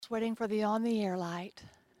waiting for the on the air light.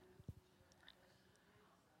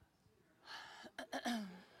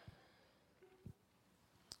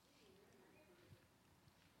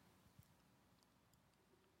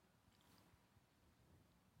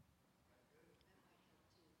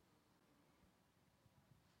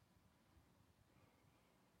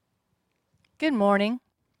 Good morning.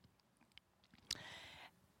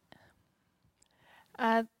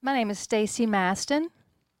 My name is Stacy Masten,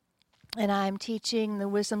 and I'm teaching the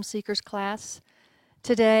Wisdom Seekers class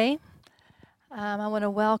today. I want to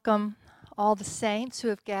welcome all the saints who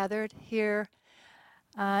have gathered here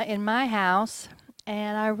in my house,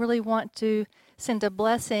 and I really want to send a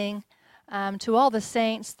blessing to all the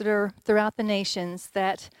saints that are throughout the nations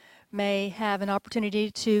that may have an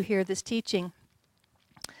opportunity to hear this teaching.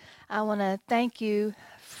 I want to thank you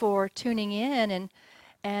for tuning in,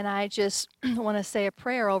 and I just want to say a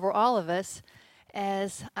prayer over all of us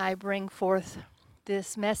as I bring forth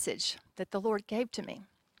this message that the Lord gave to me.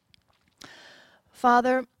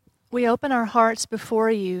 Father, we open our hearts before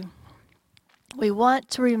you. We want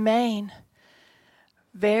to remain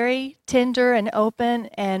very tender and open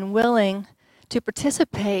and willing to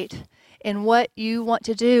participate in what you want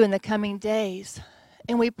to do in the coming days.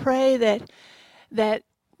 And we pray that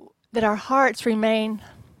our hearts remain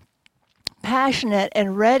passionate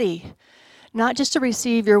and ready, not just to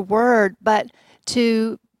receive your word, but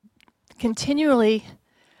to continually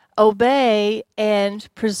obey and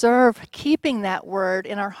preserve keeping that word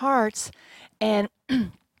in our hearts and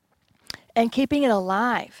keeping it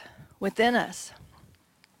alive within us.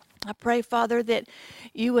 I pray, Father, that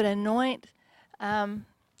you would anoint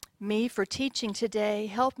me for teaching today.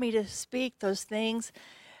 Help me to speak those things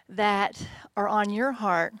that are on your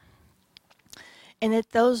heart, and that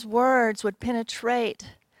those words would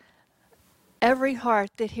penetrate every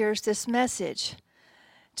heart that hears this message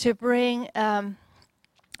to bring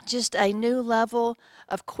just a new level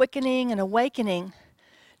of quickening and awakening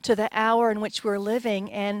to the hour in which we're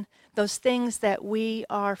living and those things that we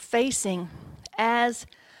are facing as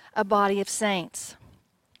a body of saints.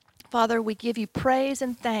 Father, we give you praise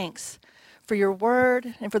and thanks for your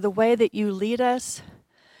word and for the way that you lead us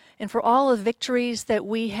and for all the victories that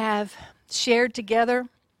we have shared together.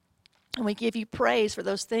 And we give you praise for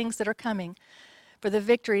those things that are coming, for the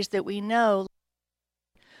victories that we know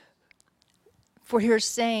for your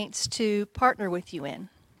saints to partner with you in.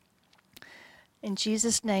 In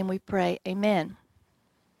Jesus' name we pray, amen.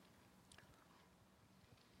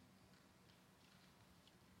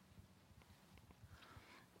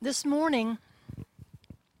 This morning,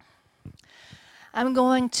 I'm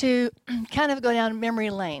going to kind of go down memory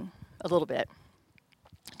lane a little bit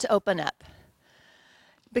to open up.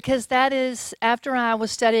 Because that is, after I was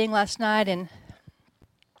studying last night and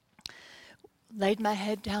laid my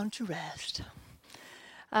head down to rest,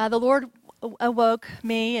 the Lord awoke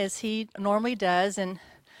me as he normally does, and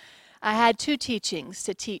I had two teachings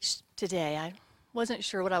to teach today. I wasn't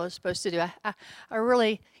sure what I was supposed to do. I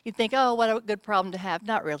really, you'd think, oh, what a good problem to have.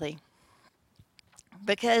 Not really.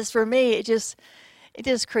 Because for me, it just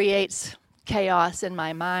creates chaos in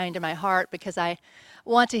my mind and my heart, because I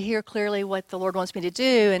want to hear clearly what the Lord wants me to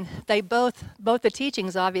do, and they both the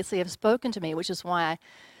teachings obviously have spoken to me, which is why I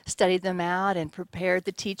studied them out and prepared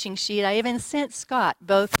the teaching sheet. I even sent Scott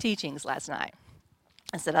both teachings last night.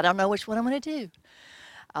 I said, I don't know which one I'm going to do.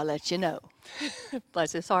 I'll let you know.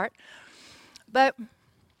 Bless his heart. But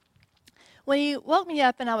when he woke me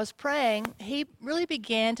up and I was praying, he really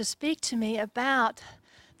began to speak to me about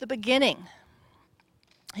the beginning.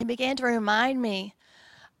 He began to remind me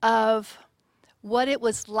of what it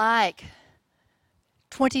was like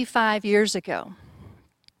 25 years ago.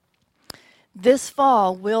 This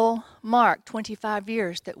fall will mark 25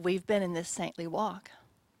 years that we've been in this saintly walk.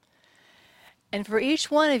 And for each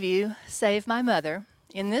one of you, save my mother,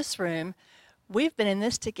 in this room, we've been in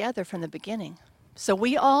this together from the beginning. So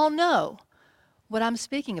we all know what I'm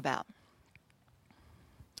speaking about.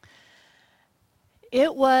 We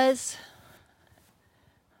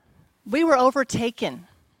were overtaken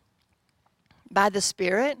by the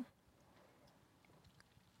Spirit,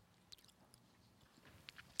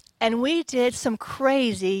 and we did some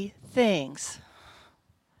crazy things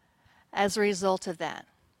as a result of that.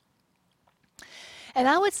 And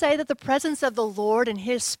I would say that the presence of the Lord and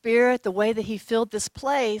His Spirit, the way that He filled this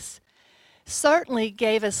place, certainly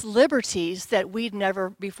gave us liberties that we'd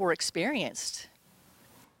never before experienced.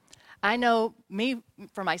 I know me,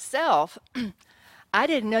 for myself, I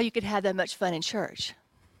didn't know you could have that much fun in church.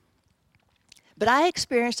 But I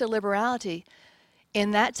experienced a liberality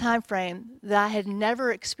in that time frame that I had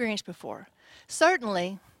never experienced before.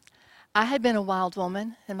 Certainly, I had been a wild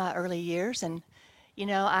woman in my early years, and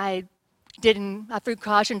I threw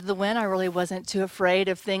caution to the wind. I really wasn't too afraid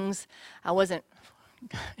of things. I wasn't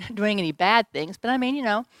doing any bad things, but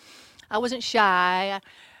I wasn't shy.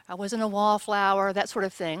 I wasn't a wallflower, that sort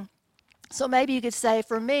of thing. So maybe you could say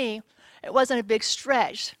for me, it wasn't a big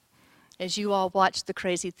stretch as you all watched the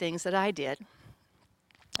crazy things that I did.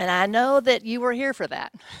 And I know that you were here for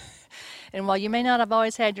that. And while you may not have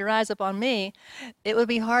always had your eyes upon me, it would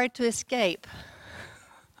be hard to escape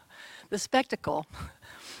the spectacle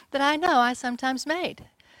that I know I sometimes made.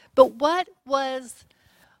 But what was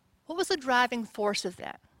the driving force of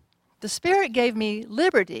that? The Spirit gave me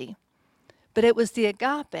liberty, but it was the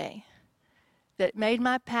agape that made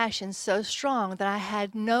my passion so strong that I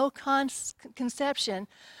had no conception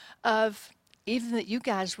of even that you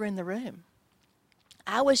guys were in the room.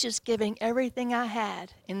 I was just giving everything I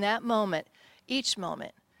had in that moment, each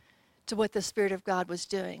moment, to what the Spirit of God was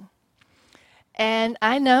doing. And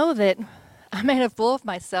I know that I made a fool of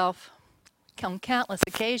myself on countless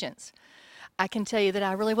occasions. I can tell you that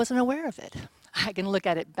I really wasn't aware of it. I can look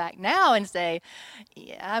at it back now and say,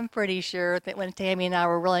 yeah, I'm pretty sure that when Tammy and I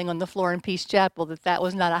were rolling on the floor in Peace Chapel, that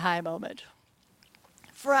was not a high moment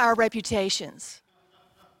for our reputations.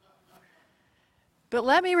 But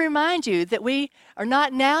let me remind you that we are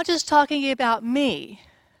not now just talking about me.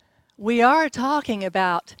 We are talking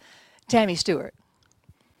about Tammy Stewart.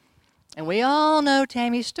 And we all know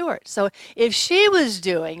Tammy Stewart. So if she was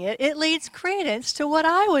doing it, it leads credence to what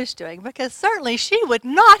I was doing, because certainly she would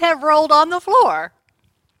not have rolled on the floor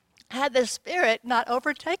had the Spirit not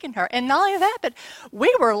overtaken her. And not only that, but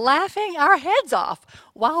we were laughing our heads off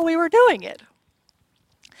while we were doing it.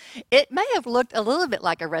 It may have looked a little bit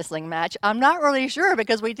like a wrestling match. I'm not really sure,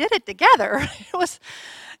 because we did it together.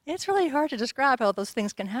 It's really hard to describe how those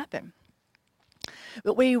things can happen.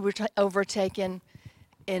 But we were overtaken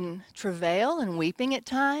in travail and weeping at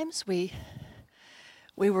times. We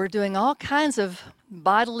were doing all kinds of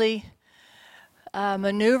bodily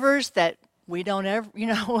maneuvers that we don't ever,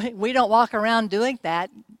 we don't walk around doing that,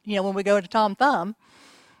 when we go to Tom Thumb.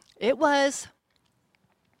 It was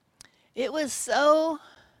so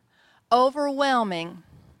overwhelming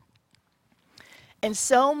and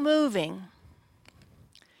so moving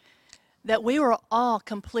that we were all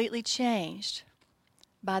completely changed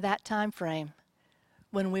by that time frame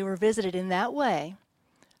when we were visited in that way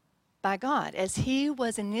by God, as He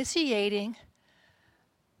was initiating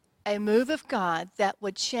a move of God that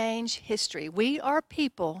would change history. We are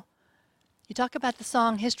people. You talk about the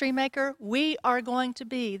song History Maker. We are going to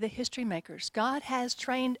be the history makers. God has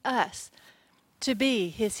trained us to be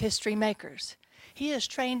His history makers. He has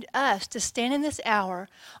trained us to stand in this hour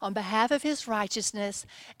on behalf of His righteousness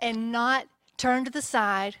and not turn to the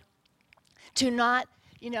side, to not,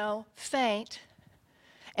 faint,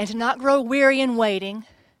 and to not grow weary in waiting.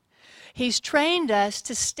 He's trained us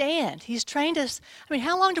to stand. He's trained us.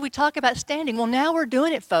 How long do we talk about standing? Well, now we're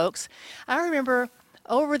doing it, folks. I remember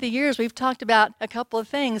over the years we've talked about a couple of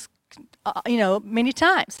things, many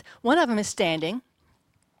times. One of them is standing.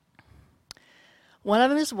 One of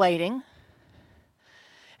them is waiting.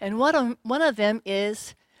 And one of them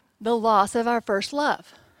is the loss of our first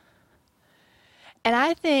love. And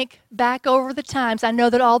I think back over the times, I know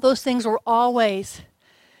that all those things were always,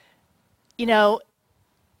 at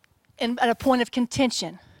a point of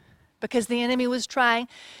contention, because the enemy was trying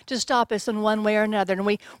to stop us in one way or another. And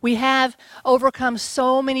we have overcome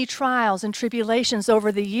so many trials and tribulations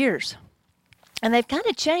over the years. And they've kind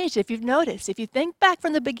of changed, if you've noticed. If you think back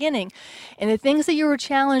from the beginning and the things that you were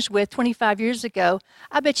challenged with 25 years ago,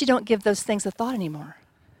 I bet you don't give those things a thought anymore.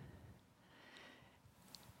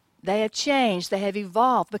 They have changed. They have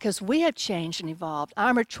evolved because we have changed and evolved.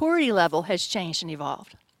 Our maturity level has changed and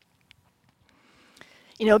evolved.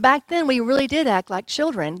 Back then we really did act like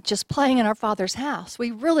children, just playing in our Father's house.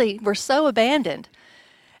 We really were so abandoned.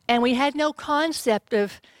 And we had no concept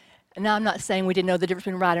of, now I'm not saying we didn't know the difference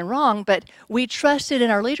between right and wrong, but we trusted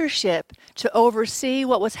in our leadership to oversee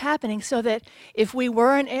what was happening, so that if we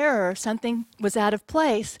were in error, something was out of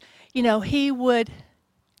place, He would,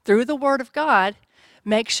 through the Word of God,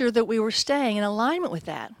 make sure that we were staying in alignment with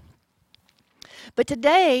that. But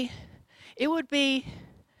today, it would be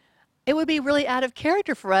really out of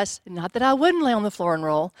character for us, not that I wouldn't lay on the floor and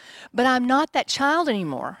roll, but I'm not that child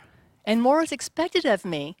anymore. And more is expected of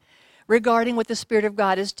me regarding what the Spirit of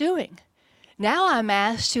God is doing. Now I'm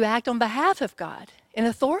asked to act on behalf of God in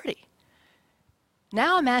authority.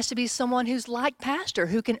 Now I'm asked to be someone who's like pastor,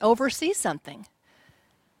 who can oversee something.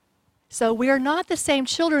 So we are not the same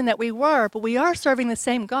children that we were, but we are serving the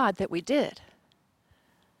same God that we did.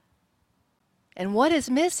 And what is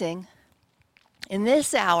missing in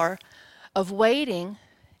this hour of waiting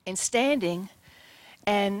and standing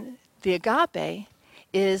And the agape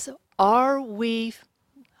is, are we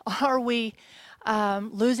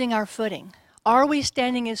losing our footing? Are we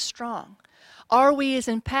standing as strong? Are we as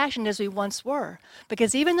impassioned as we once were?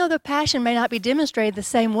 Because even though the passion may not be demonstrated the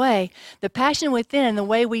same way, the passion within and the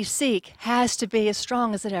way we seek has to be as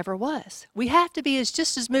strong as it ever was. We have to be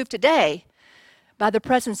just as moved today by the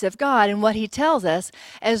presence of God and what He tells us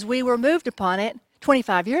as we were moved upon it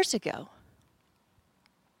 25 years ago.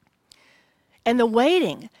 And the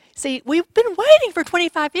waiting. See, we've been waiting for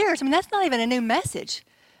 25 years. I mean, that's not even a new message.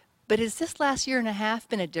 But has this last year and a half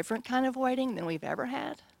been a different kind of waiting than we've ever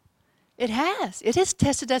had? It has. It has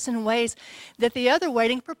tested us in ways that the other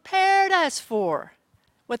waiting prepared us for.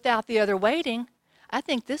 Without the other waiting, I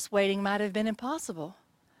think this waiting might have been impossible.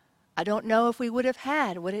 I don't know if we would have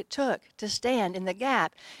had what it took to stand in the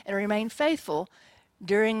gap and remain faithful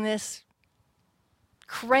during this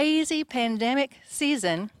crazy pandemic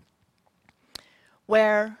season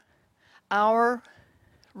where our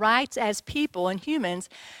rights as people and humans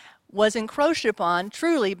was encroached upon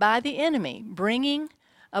truly by the enemy, bringing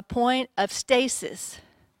a point of stasis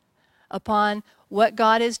upon what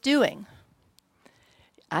God is doing.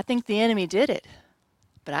 I think the enemy did it,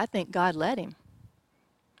 but I think God let him.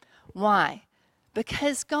 Why?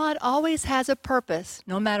 Because God always has a purpose,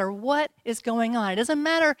 no matter what is going on. It doesn't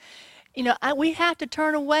matter, we have to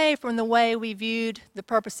turn away from the way we viewed the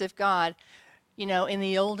purpose of God, in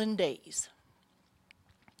the olden days.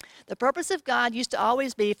 The purpose of God used to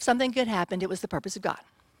always be, if something good happened, it was the purpose of God.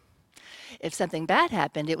 If something bad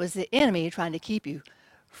happened, it was the enemy trying to keep you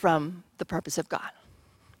from the purpose of God.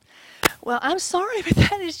 Well, I'm sorry, but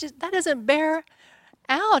that doesn't bear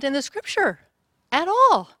out in the Scripture at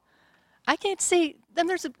all. I can't see. Then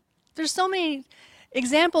there's so many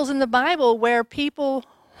examples in the Bible where people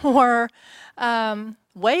were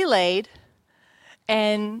waylaid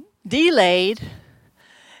and delayed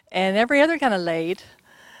and every other kind of laid,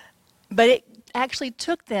 but it actually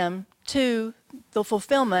took them to the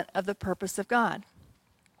fulfillment of the purpose of God.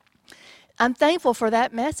 I'm thankful for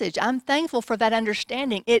that message. I'm thankful for that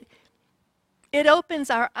understanding. It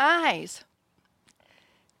opens our eyes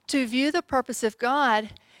to view the purpose of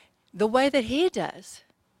God the way that He does.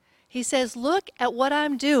 He says, look at what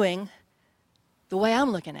I'm doing the way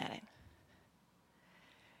I'm looking at it.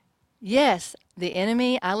 Yes,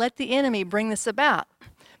 I let the enemy bring this about,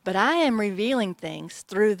 but I am revealing things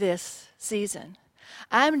through this season.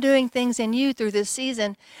 I'm doing things in you through this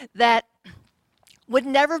season that would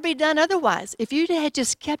never be done otherwise. If you had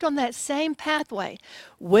just kept on that same pathway,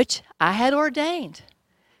 which I had ordained,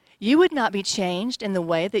 you would not be changed in the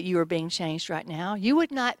way that you are being changed right now. You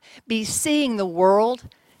would not be seeing the world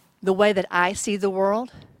the way that I see the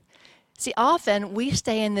world. See, often we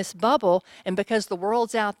stay in this bubble, and because the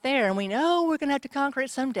world's out there, and we know we're going to have to conquer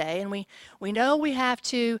it someday, and we know we have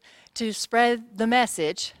to spread the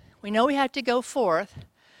message. We know we have to go forth.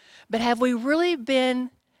 But have we really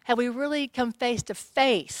come face to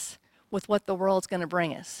face with what the world's going to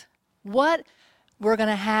bring us? What we're going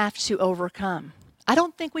to have to overcome? I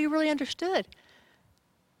don't think we really understood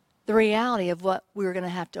the reality of what we were going to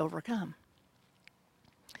have to overcome.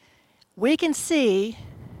 We can see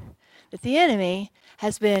that the enemy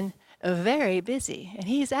has been very busy, and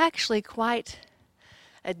he's actually quite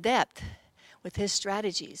adept with his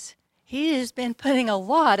strategies. He has been putting a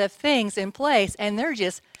lot of things in place, and they're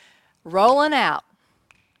just rolling out.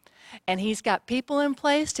 And he's got people in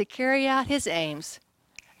place to carry out his aims.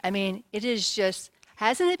 I mean, it is just,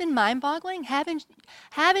 hasn't it been mind-boggling?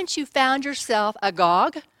 Haven't you found yourself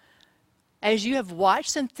agog as you have watched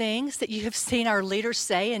some things that you have seen our leaders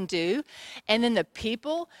say and do, and then the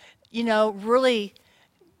people, really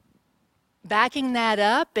backing that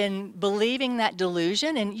up and believing that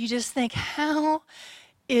delusion, and you just think, how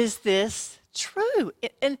is this true?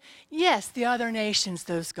 And yes, the other nations,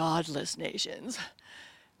 those godless nations.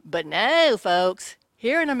 But no, folks,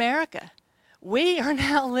 here in America, we are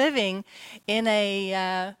now living in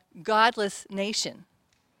a godless nation.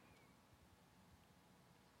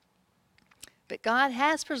 But God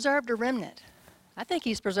has preserved a remnant. I think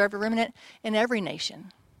He's preserved a remnant in every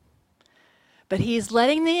nation. But He's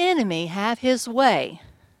letting the enemy have his way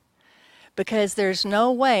because there's no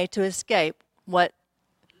way to escape what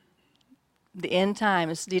the end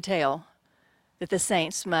times detail that the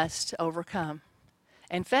saints must overcome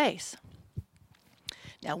and face.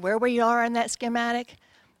 Now, where we are in that schematic,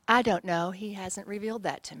 I don't know. He hasn't revealed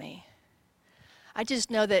that to me. I just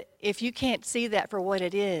know that if you can't see that for what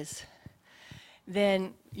it is,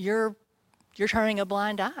 then you're turning a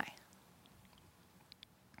blind eye.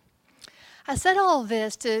 I said all of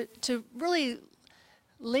this to really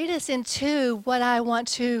lead us into what I want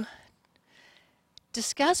to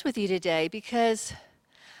discuss with you today, because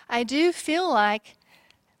I do feel like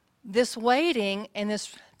this waiting and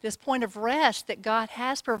this point of rest that God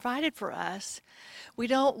has provided for us, we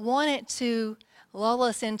don't want it to lull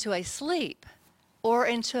us into a sleep or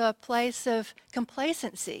into a place of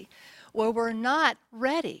complacency where we're not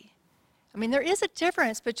ready. I mean, there is a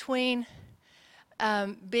difference between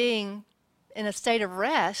being in a state of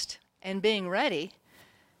rest and being ready.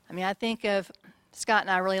 I mean, I think of Scott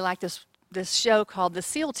and I really like this show called The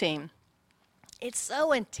SEAL Team. It's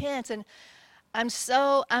so intense, and I'm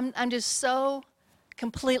just so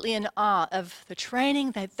completely in awe of the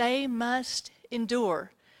training that they must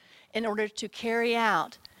endure in order to carry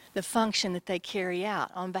out the function that they carry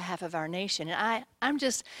out on behalf of our nation. And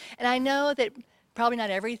I know that probably not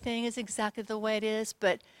everything is exactly the way it is,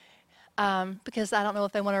 but because I don't know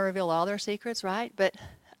if they want to reveal all their secrets, right? But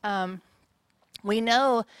we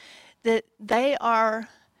know that they're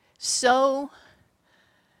so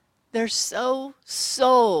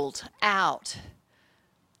sold out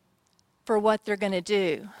for what they're going to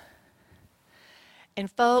do.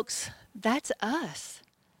 And folks, that's us.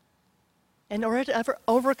 In order to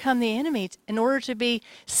overcome the enemy, in order to be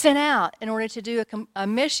sent out, in order to do a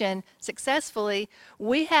mission successfully,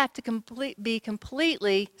 we have to be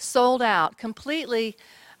completely sold out, completely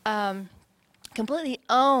own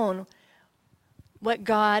what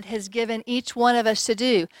God has given each one of us to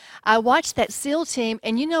do. I watched that SEAL team,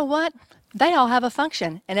 and you know what? They all have a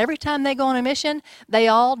function. And every time they go on a mission, they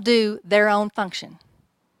all do their own function.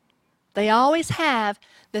 They always have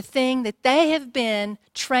the thing that they have been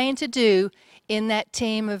trained to do in that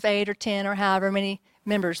team of 8 or 10 or however many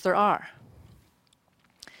members there are.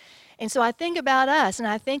 And so I think about us, and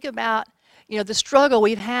I think about, the struggle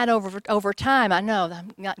we've had over time. I know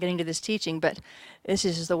I'm not getting to this teaching, but this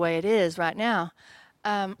is just the way it is right now.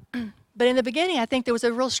 But in the beginning, I think there was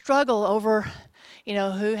a real struggle over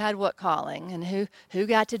who had what calling, and who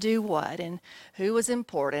got to do what, and who was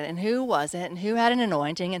important and who wasn't, and who had an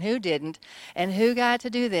anointing and who didn't, and who got to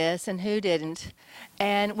do this and who didn't.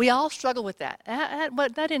 And we all struggled with that.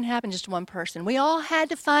 That didn't happen just to one person. We all had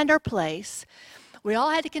to find our place. We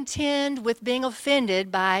all had to contend with being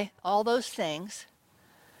offended by all those things.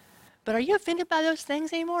 But are you offended by those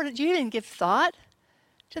things anymore? You didn't give thought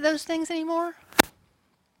to those things anymore?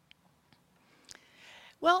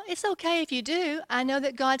 Well, it's okay if you do. I know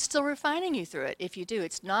that God's still refining you through it if you do.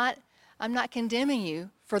 I'm not condemning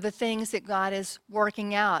you for the things that God is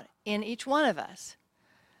working out in each one of us.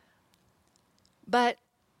 But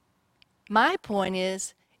my point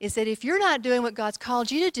is that if you're not doing what God's called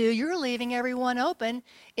you to do, you're leaving everyone open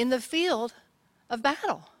in the field of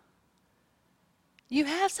battle. You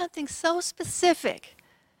have something so specific.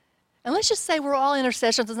 And let's just say we're all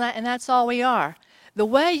intercessors, and that's all we are. The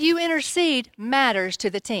way you intercede matters to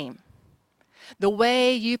the team. The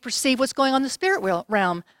way you perceive what's going on in the spirit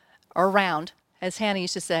realm, or round, as Hannah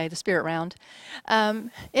used to say, the spirit round,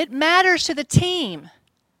 it matters to the team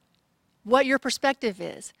what your perspective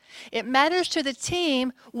is. It matters to the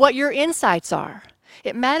team what your insights are.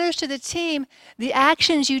 It matters to the team the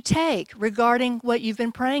actions you take regarding what you've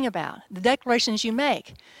been praying about, the declarations you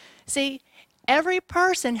make. See, every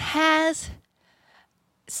person has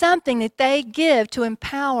something that they give to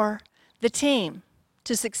empower the team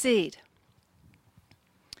to succeed.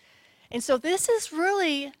 And so this is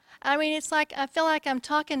really, it's like I feel like I'm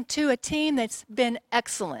talking to a team that's been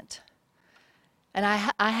excellent. And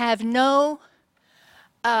I have no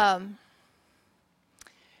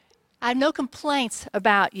complaints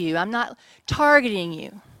about you. I'm not targeting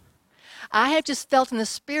you. I have just felt in the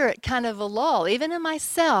spirit kind of a lull, even in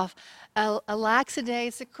myself, a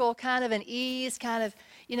lackadaisical kind of an ease, kind of,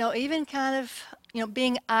 even kind of,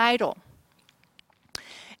 being idle.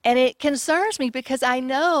 And it concerns me because I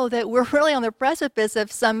know that we're really on the precipice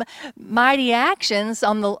of some mighty actions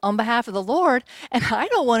on behalf of the Lord, and I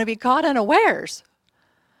don't want to be caught unawares.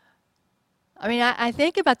 I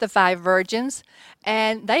think about the 5 virgins,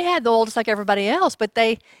 and they had the oil just like everybody else, but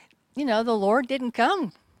the Lord didn't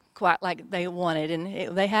come quite like they wanted,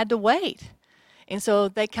 and they had to wait. And so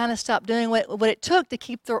they kind of stopped doing what it took to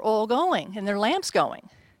keep their oil going and their lamps going.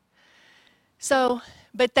 So,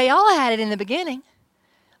 but they all had it in the beginning.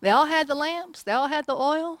 They all had the lamps. They all had the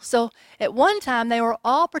oil. So at one time, they were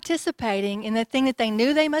all participating in the thing that they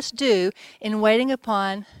knew they must do in waiting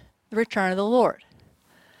upon the return of the Lord.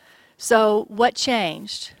 So what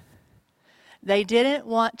changed? They didn't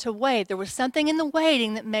want to wait. There was something in the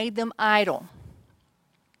waiting that made them idle.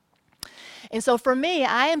 And so for me,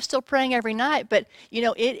 I am still praying every night, but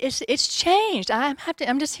it's changed.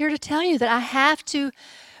 I'm just here to tell you that I have to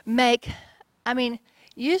make.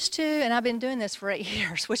 Used to, and I've been doing this for 8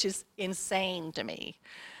 years, which is insane to me.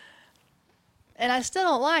 And I still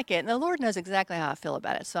don't like it. And the Lord knows exactly how I feel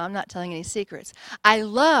about it, so I'm not telling any secrets. I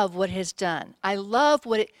love what it has done. I love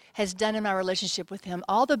what it has done in my relationship with Him.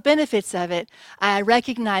 All the benefits of it, I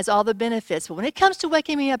recognize all the benefits. But when it comes to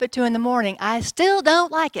waking me up at 2 in the morning, I still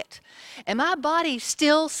don't like it. And my body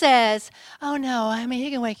still says, oh no, I mean, He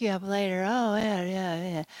can wake you up later. Oh,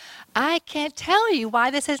 yeah. I can't tell you why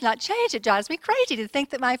this has not changed. It drives me crazy to think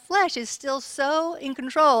that my flesh is still so in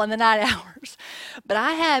control in the night hours. But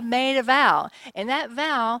I have made a vow. And that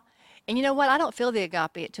vow, and you know what? I don't feel the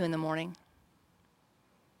agape at 2 in the morning.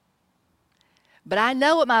 But I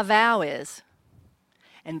know what my vow is.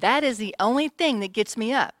 And that is the only thing that gets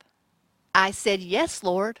me up. I said, yes,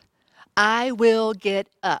 Lord, I will get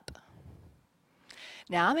up.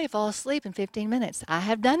 Now, I may fall asleep in 15 minutes. I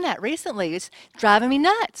have done that recently. It's driving me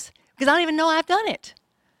nuts because I don't even know I've done it.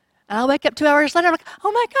 And I'll wake up 2 hours later, I'm like,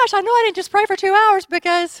 oh my gosh, I know I didn't just pray for 2 hours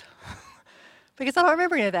because I don't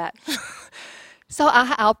remember any of that. So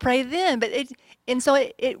I'll pray then. But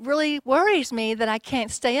it really worries me that I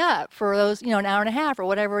can't stay up for those, an hour and a half or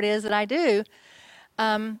whatever it is that I do.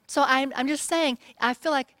 So I'm just saying, I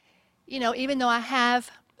feel like, even though I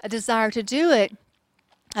have a desire to do it,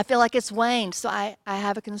 I feel like it's waned. So I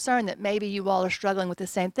have a concern that maybe you all are struggling with the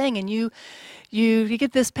same thing, and you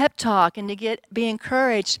get this pep talk and be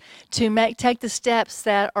encouraged to take the steps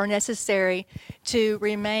that are necessary to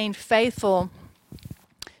remain faithful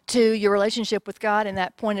to your relationship with God and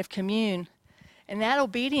that point of commune. And that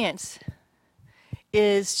obedience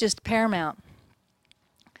is just paramount.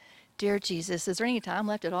 Dear Jesus, is there any time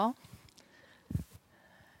left at all?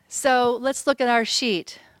 So let's look at our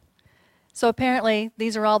sheet. So apparently,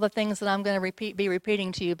 these are all the things that I'm going to be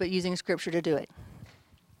repeating to you, but using Scripture to do it.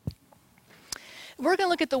 We're going to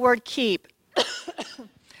look at the word keep.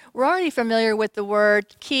 We're already familiar with the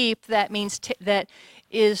word keep. That means that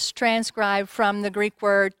is transcribed from the Greek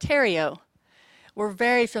word terio. We're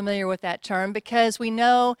very familiar with that term because we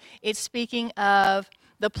know it's speaking of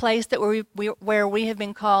the place that where we have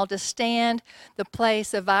been called to stand, the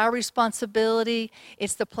place of our responsibility.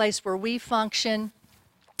 It's the place where we function.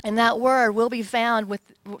 And that word will be found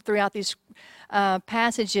throughout these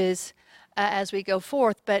passages as we go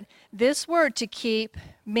forth. But this word to keep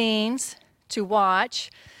means to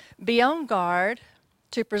watch, be on guard,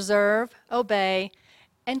 to preserve, obey,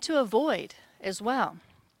 and to avoid as well.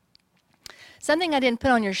 Something I didn't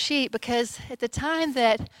put on your sheet because at the time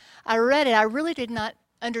that I read it, I really did not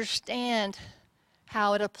understand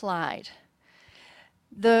how it applied.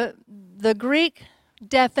 The Greek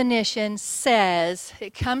definition says,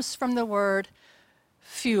 it comes from the word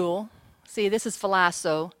fuel. See, this is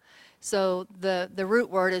philasso, so the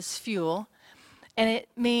root word is fuel, and it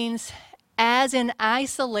means as in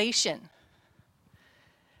isolation.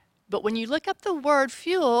 But when you look up the word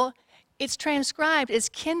fuel, it's transcribed as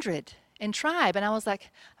kindred and tribe, and I was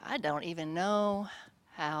like, I don't even know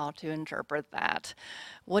how to interpret that.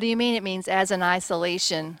 What do you mean it means as in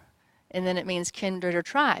isolation, and then it means kindred or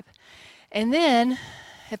tribe? And then,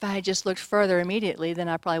 if I had just looked further immediately, then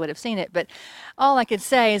I probably would have seen it. But all I could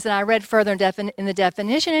say is that I read further in the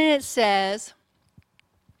definition, and it says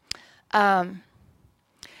that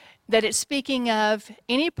it's speaking of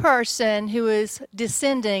any person who is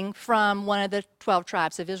descending from one of the 12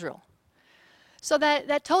 tribes of Israel. So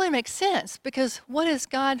that totally makes sense, because what does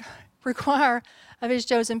God require of His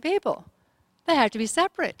chosen people? They have to be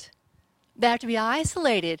separate. They have to be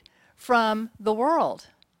isolated from the world.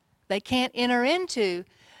 They can't enter into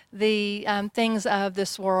the things of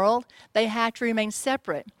this world. They have to remain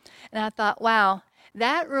separate. And I thought, wow,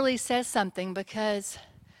 that really says something, because,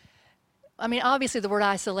 obviously the word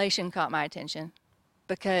isolation caught my attention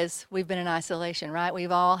because we've been in isolation, right?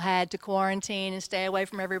 We've all had to quarantine and stay away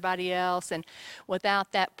from everybody else. And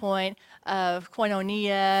without that point of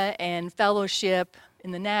koinonia and fellowship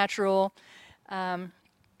in the natural,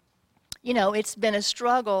 it's been a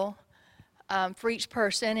struggle for each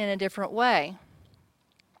person in a different way.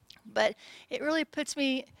 But it really puts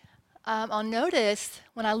me on notice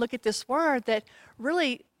when I look at this word that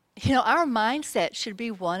really, our mindset should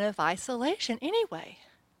be one of isolation anyway.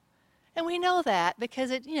 And we know that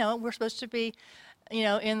because we're supposed to be,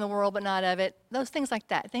 in the world but not of it. Those things like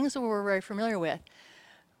that, things that we're very familiar with.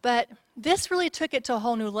 But this really took it to a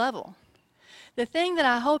whole new level. The thing that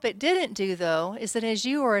I hope it didn't do, though, is that as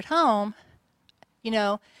you were at home,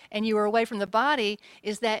 and you were away from the body,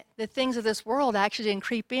 is that the things of this world actually didn't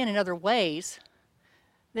creep in other ways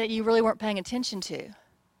that you really weren't paying attention to.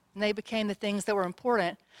 And they became the things that were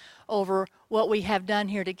important over what we have done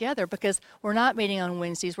here together, because we're not meeting on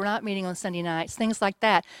Wednesdays, we're not meeting on Sunday nights, things like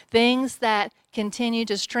that. Things that continue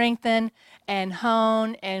to strengthen and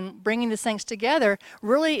hone and bringing the saints together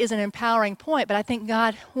really is an empowering point. But I think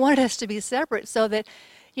God wanted us to be separate so that,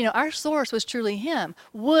 our source was truly Him.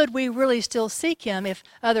 Would we really still seek Him if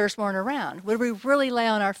others weren't around? Would we really lay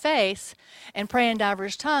on our face and pray in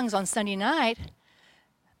diverse tongues on Sunday night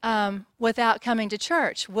without coming to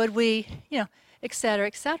church? Would we, et cetera,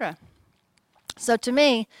 et cetera. So to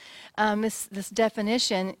me, this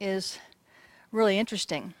definition is really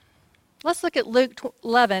interesting. Let's look at Luke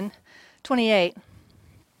 11:28.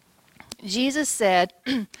 Jesus said,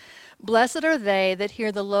 "Blessed are they that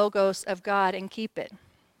hear the logos of God and keep it."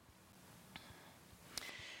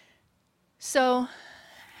 So,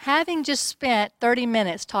 having just spent 30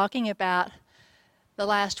 minutes talking about the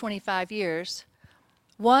last 25 years,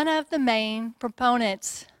 one of the main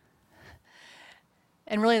proponents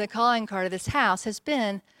and really the calling card of this house has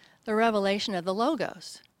been the revelation of the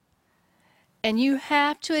Logos. And you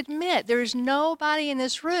have to admit, there's nobody in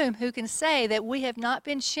this room who can say that we have not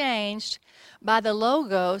been changed by the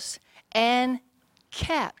Logos and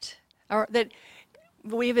kept, or that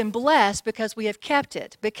we have been blessed because we have kept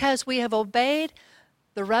it, because we have obeyed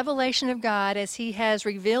the revelation of God as He has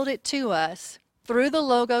revealed it to us through the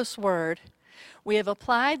Logos Word. We have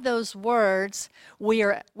applied those words. We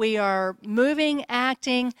are moving,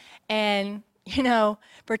 acting, and,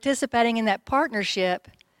 participating in that partnership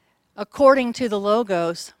according to the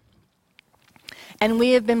Logos. And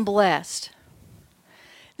we have been blessed.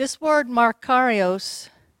 This word Makarios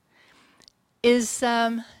is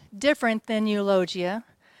different than eulogia,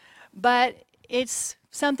 but it's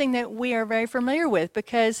something that we are very familiar with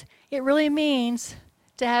because it really means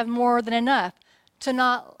to have more than enough, to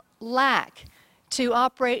not lack, to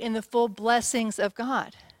operate in the full blessings of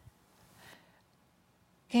God.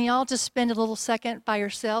 Can y'all just spend a little second by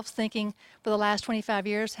yourselves thinking for the last 25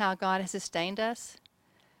 years how God has sustained us?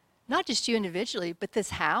 Not just you individually, but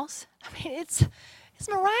this house. I mean, it's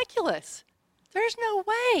miraculous. There's no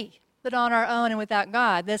way that on our own and without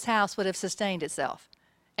God, this house would have sustained itself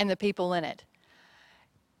and the people in it.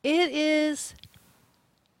 It is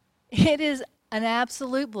an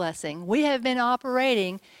absolute blessing. We have been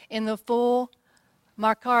operating in the full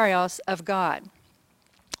Makarios of God.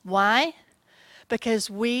 Why? Because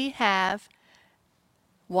we have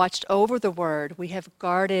watched over the Word, we have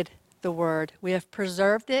guarded the Word, we have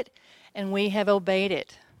preserved it, and we have obeyed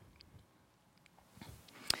it.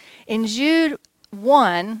 In Jude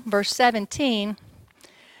 1, verse 17,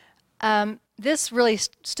 this really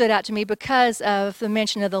stood out to me because of the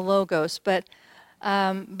mention of the Logos, but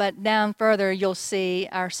down further you'll see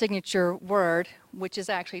our signature word, which is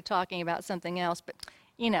actually talking about something else, but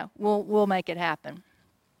we'll make it happen.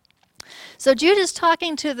 So Jude is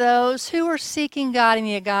talking to those who are seeking God in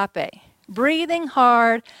the agape, breathing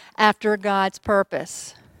hard after God's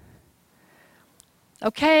purpose.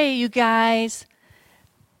 Okay, you guys,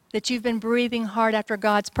 that you've been breathing hard after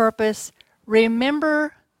God's purpose,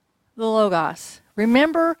 remember the Logos.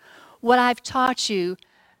 Remember what I've taught you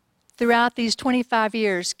throughout these 25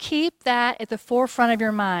 years. Keep that at the forefront of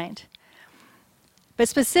your mind. But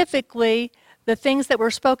specifically, the things that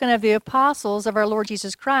were spoken of the apostles of our Lord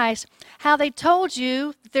Jesus Christ, how they told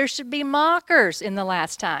you there should be mockers in the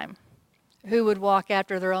last time who would walk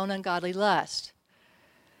after their own ungodly lust.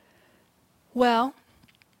 Well,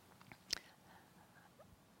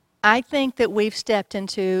 I think that we've stepped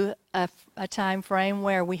into a time frame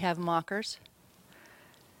where we have mockers,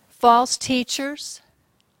 false teachers,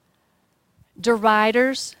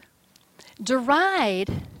 deriders.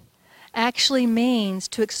 Deride actually means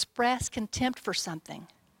to express contempt for something,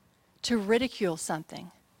 to ridicule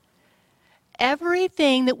something.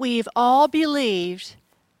 Everything that we've all believed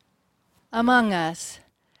among us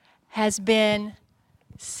has been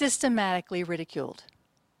systematically ridiculed,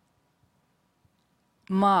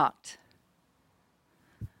 mocked.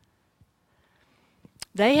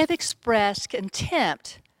 They have expressed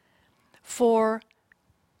contempt for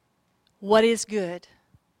what is good.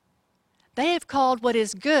 They have called what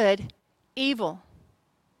is good evil.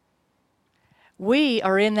 We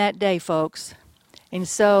are in that day, folks. And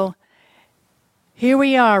so here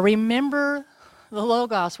we are. Remember the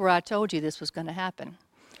Logos where I told you this was going to happen,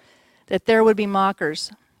 that there would be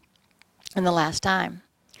mockers in the last time.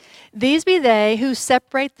 These be they who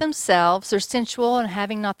separate themselves, are sensual and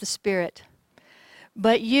having not the Spirit.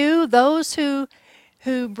 But you, those who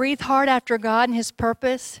breathe hard after God and His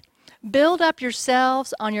purpose, build up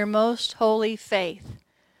yourselves on your most holy faith,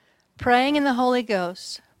 praying in the Holy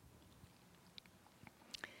Ghost.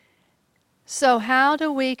 So how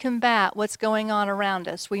do we combat what's going on around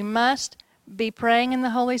us? We must be praying in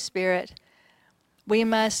the Holy Spirit. We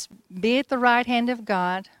must be at the right hand of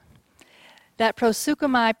God. That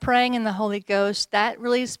proseuchomai, praying in the Holy Ghost, that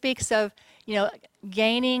really speaks of,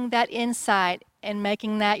 gaining that insight and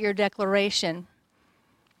making that your declaration.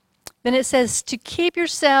 Then it says to keep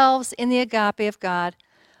yourselves in the agape of God,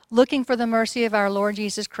 looking for the mercy of our Lord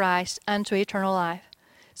Jesus Christ unto eternal life.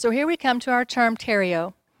 So here we come to our term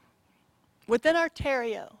terio. Within our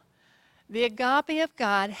terio, the agape of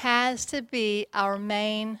God has to be our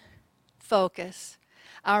main focus.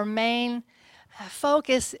 Our main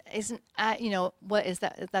focus is, what is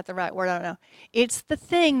that? Is that the right word? I don't know. It's the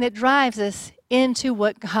thing that drives us into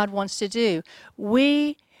what God wants to do.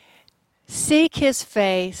 We seek His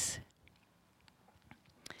face.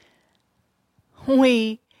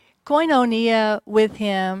 We koinonia with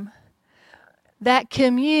Him. That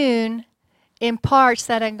commune imparts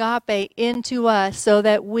that agape into us so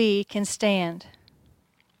that we can stand.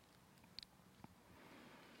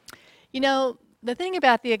 The thing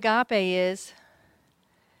about the agape is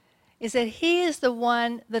that He is the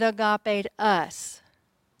one that agaped us.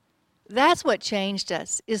 That's what changed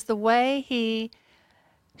us, is the way He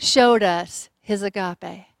showed us His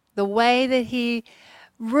agape. The way that He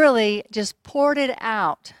really just poured it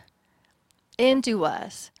out into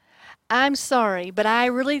us. I'm sorry, but I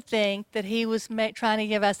really think that He was trying to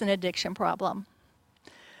give us an addiction problem.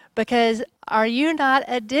 Because are you not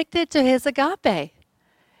addicted to His agape?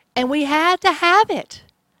 And we had to have it.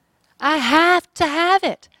 I have to have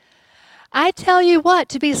it. I tell you what,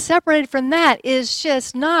 to be separated from that is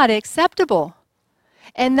just not acceptable.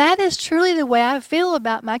 And that is truly the way I feel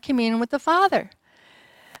about my communion with the Father.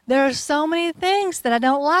 There are so many things that I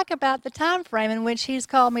don't like about the time frame in which He's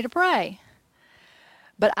called me to pray.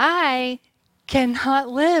 But I cannot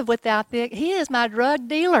live without He is my drug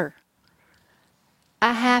dealer.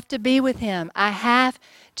 I have to be with Him. I have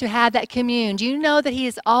to have that commune. Do you know that He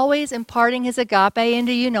is always imparting His agape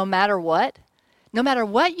into you no matter what? No matter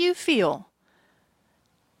what you feel.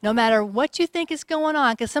 No matter what you think is going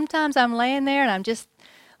on. Because sometimes I'm laying there and I'm just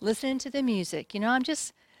listening to the music. I'm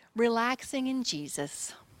just relaxing in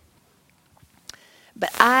Jesus. But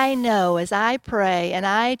I know as I pray and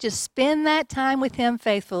I just spend that time with Him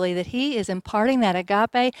faithfully that He is imparting that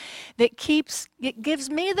agape that it gives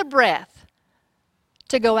me the breath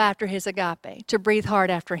to go after His agape, to breathe hard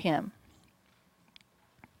after Him.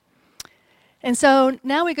 And so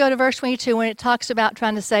now we go to verse 22 when it talks about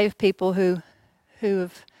trying to save people who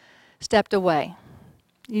have stepped away.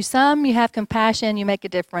 Some you have compassion, you make a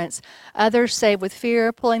difference. Others save with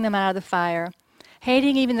fear, pulling them out of the fire,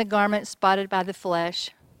 hating even the garment spotted by the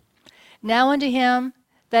flesh. Now unto Him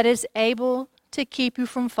that is able to keep you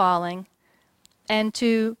from falling, and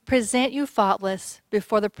to present you faultless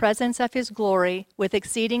before the presence of His glory with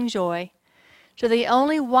exceeding joy, to the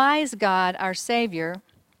only wise God, our Savior,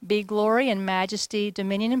 be glory and majesty,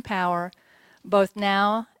 dominion and power, both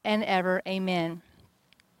now and ever. Amen.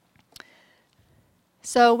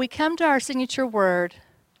 So we come to our signature word.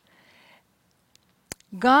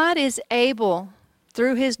 God is able,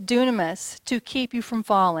 through His dunamis, to keep you from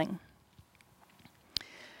falling.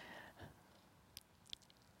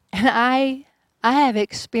 And I have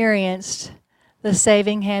experienced the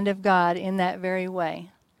saving hand of God in that very way.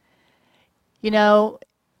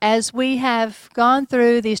 As we have gone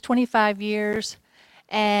through these 25 years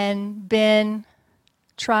and been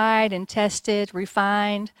tried and tested,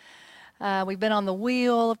 refined, we've been on the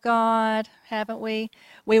wheel of God, haven't we?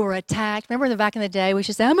 We were attacked. Remember back in the day, we used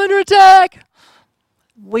to say, I'm under attack.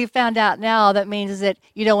 We found out now that means that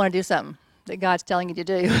you don't want to do something that God's telling you to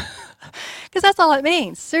do. Because that's all it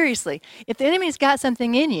means, seriously. If the enemy's got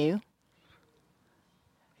something in you,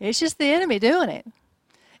 it's just the enemy doing it.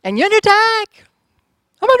 And you're under attack.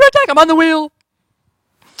 I'm under attack. I'm on the wheel.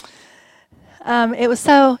 It was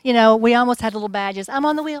so, we almost had little badges. I'm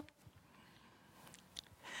on the wheel.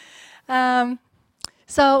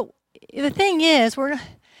 So the thing is,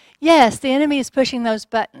 yes, the enemy is pushing those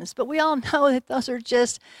buttons, but we all know that those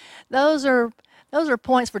are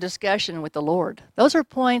points for discussion with the Lord. Those are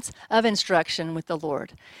points of instruction with the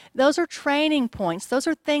Lord. Those are training points. Those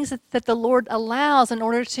are things that the Lord allows in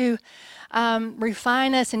order to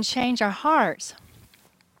refine us and change our hearts.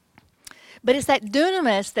 But it's that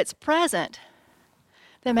dunamis that's present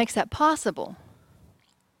that makes that possible.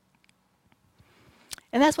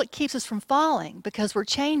 And that's what keeps us from falling, because we're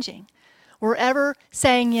changing. We're ever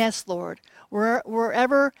saying, yes, Lord. We're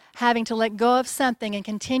ever having to let go of something and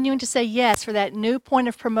continuing to say yes for that new point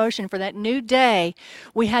of promotion, for that new day.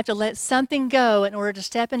 We have to let something go in order to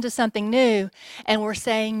step into something new, and we're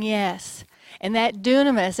saying yes. And that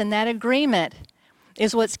dunamis and that agreement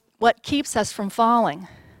is what keeps us from falling.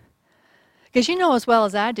 Because you know as well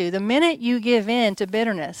as I do, the minute you give in to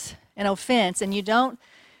bitterness and offense and you don't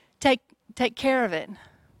take care of it,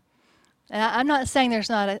 and I'm not saying there's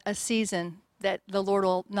not a season that the Lord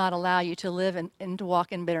will not allow you to live and to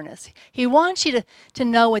walk in bitterness. He wants you to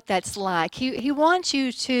know what that's like. He wants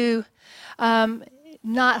you to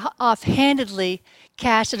not offhandedly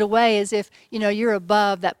cast it away as if, you're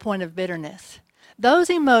above that point of bitterness. Those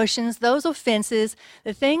emotions, those offenses,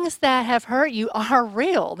 the things that have hurt you are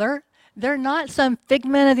real. They're not some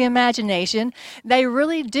figment of the imagination. They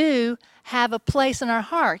really do have a place in our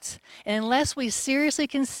hearts. And unless we seriously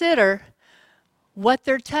consider what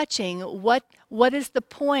they're touching, what is the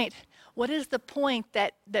point? What is the point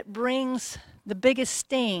that brings the biggest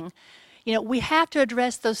sting? We have to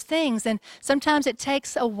address those things, and sometimes it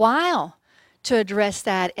takes a while to address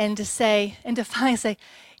that and to finally say,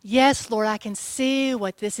 yes, Lord, I can see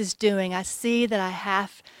what this is doing. I see that I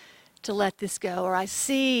have to let this go, or I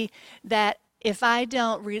see that if I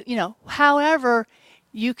don't, however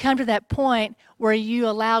you come to that point where you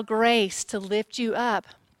allow grace to lift you up.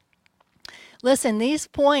 Listen, these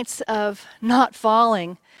points of not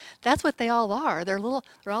falling, that's what they all are. They're all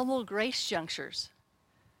little grace junctures.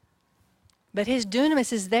 But his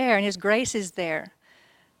dunamis is there and his grace is there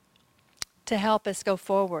to help us go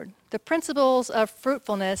forward. The principles of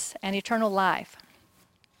fruitfulness and eternal life.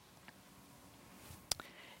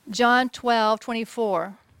 John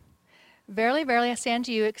 12:24. Verily, verily, I say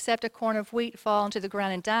unto you, except a corn of wheat fall into the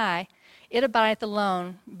ground and die, it abideth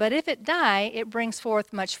alone. But if it die, it brings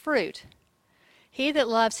forth much fruit. He that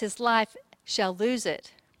loves his life shall lose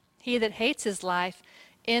it. He that hates his life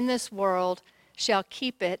in this world shall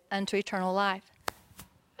keep it unto eternal life.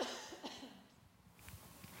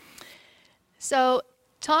 So,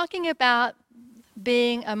 talking about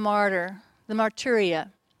being a martyr, the martyria,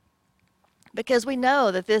 because we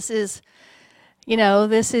know that this is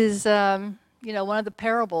one of the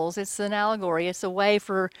parables. It's an allegory. It's a way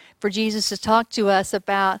for Jesus to talk to us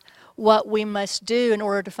about what we must do in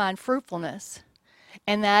order to find fruitfulness.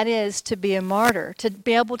 And that is to be a martyr, to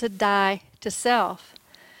be able to die to self.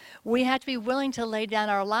 We have to be willing to lay down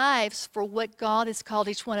our lives for what God has called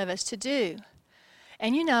each one of us to do.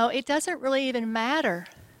 And it doesn't really even matter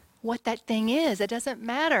what that thing is. It doesn't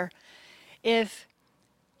matter if,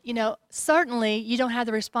 certainly you don't have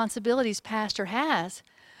the responsibilities pastor has.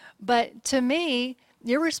 But to me,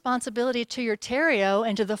 your responsibility to your terrio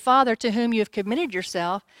and to the Father to whom you have committed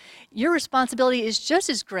yourself, your responsibility is just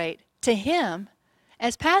as great to him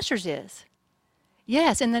as pastor's is.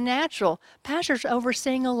 Yes, in the natural, pastor's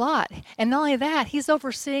overseeing a lot. And not only that, he's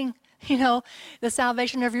overseeing, the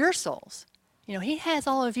salvation of your souls. He has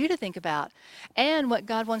all of you to think about and what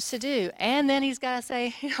God wants to do. And then he's got to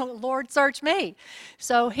say, Lord, search me.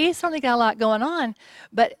 So he's certainly got a lot going on.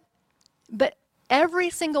 But every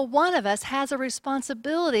single one of us has a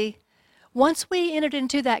responsibility. Once we entered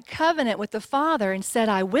into that covenant with the Father and said,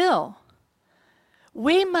 I will,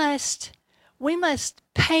 we must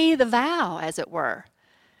pay the vow, as it were.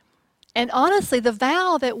 And honestly, the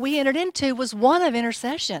vow that we entered into was one of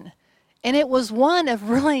intercession. And it was one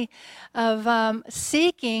of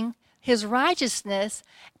seeking his righteousness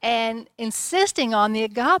and insisting on the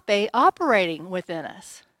agape operating within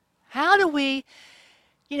us. How do we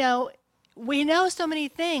know so many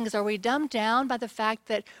things. Are we dumbed down by the fact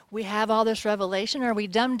that we have all this revelation? Are we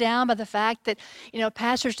dumbed down by the fact that,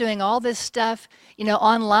 pastor's doing all this stuff,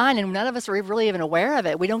 online and none of us are really even aware of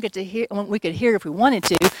it? We don't get to hear, we could hear if we wanted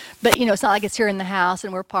to, but, it's not like it's here in the house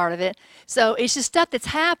and we're part of it. So it's just stuff that's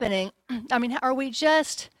happening. I mean, are we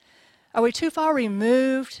too far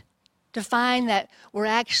removed to find that we're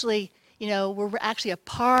actually a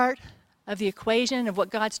part of the equation of what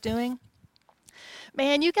God's doing?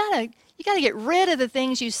 Man, you gotta get rid of the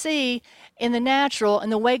things you see in the natural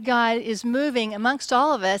and the way God is moving amongst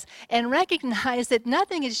all of us and recognize that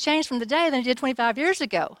nothing has changed from today than it did 25 years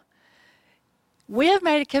ago. We have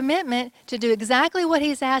made a commitment to do exactly what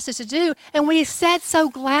he's asked us to do, and we said so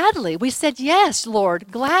gladly. We said, yes,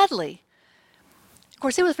 Lord, gladly. Of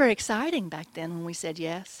course, it was very exciting back then when we said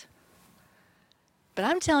yes. But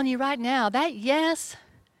I'm telling you right now, that yes,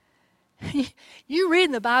 you read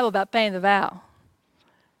in the Bible about paying the vow.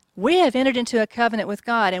 We have entered into a covenant with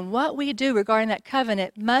God, and what we do regarding that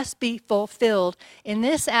covenant must be fulfilled in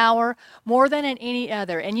this hour more than in any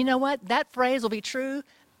other. And you know what? That phrase will be true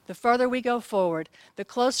the further we go forward. The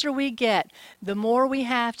closer we get, the more we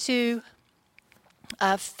have to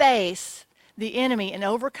face the enemy and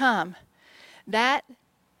overcome. That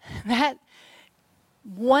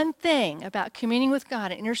one thing about communing with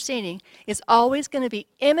God and interceding is always going to be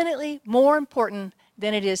eminently more important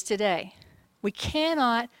than it is today. We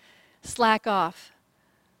cannot slack off.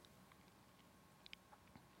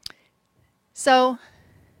 So,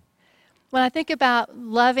 when I think about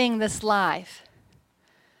loving this life,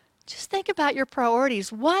 just think about your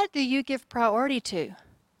priorities. What do you give priority to?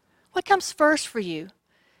 What comes first for you?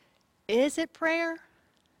 Is it prayer?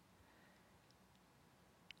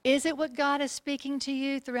 Is it what God is speaking to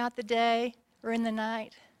you throughout the day or in the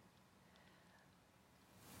night?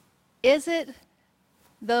 Is it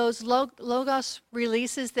those Logos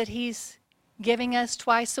releases that He's giving us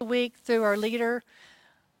twice a week through our leader?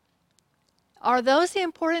 Are those the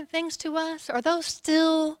important things to us? Are those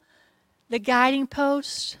still the guiding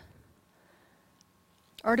posts?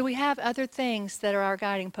 Or do we have other things that are our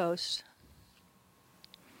guiding posts?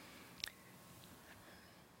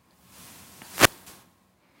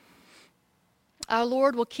 Our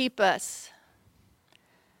Lord will keep us.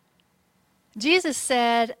 Jesus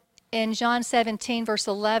said in John 17, verse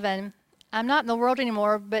 11, I'm not in the world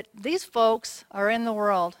anymore, but these folks are in the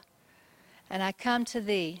world, and I come to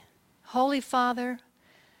thee. Holy Father,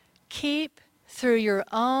 keep through your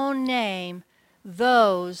own name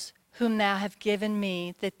those whom thou have given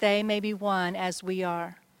me, that they may be one as we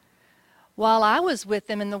are. While I was with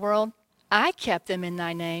them in the world, I kept them in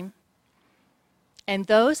thy name. And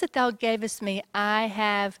those that thou gavest me, I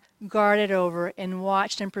have guarded over and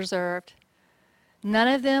watched and preserved. None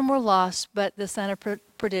of them were lost, but the son of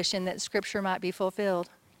perdition, that Scripture might be fulfilled.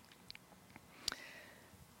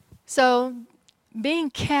 So, being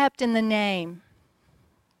kept in the name,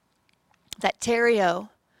 that terio,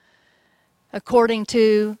 according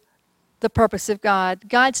to the purpose of God.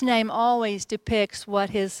 God's name always depicts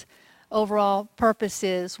what His overall purpose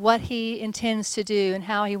is, what He intends to do, and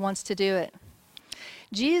how He wants to do it.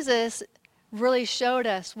 Jesus really showed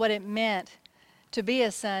us what it meant to be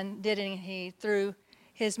a son, didn't He, through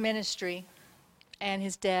His ministry and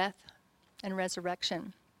His death and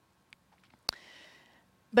resurrection.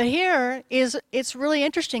 But here it's really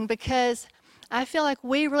interesting because I feel like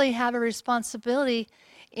we really have a responsibility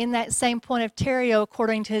in that same point of terio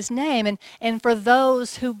according to His name, and for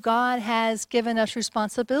those who God has given us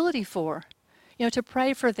responsibility for, to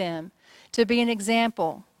pray for them, to be an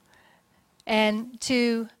example, and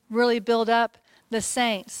to really build up the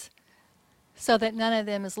saints so that none of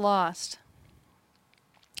them is lost.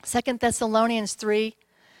 2 Thessalonians 3,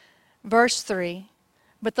 verse 3,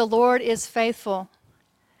 but the Lord is faithful.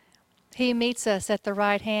 He meets us at the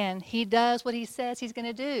right hand. He does what He says He's going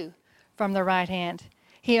to do from the right hand.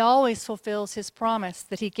 He always fulfills His promise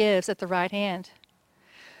that He gives at the right hand.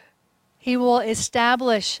 He will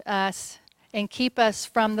establish us and keep us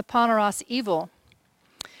from the poneros evil.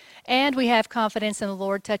 And we have confidence in the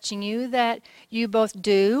Lord touching you that you both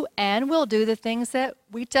do and will do the things that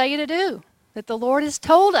we tell you to do, that the Lord has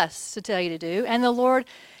told us to tell you to do. And the Lord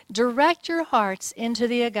direct your hearts into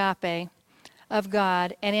the agape of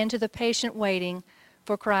God and into the patient waiting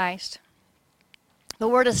for Christ. The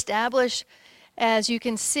word establish, as you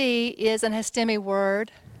can see, is an histemi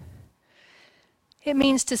word. It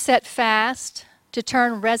means to set fast, to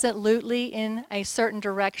turn resolutely in a certain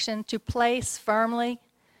direction, to place firmly.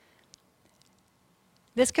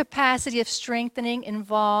 This capacity of strengthening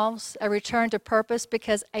involves a return to purpose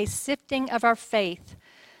because a sifting of our faith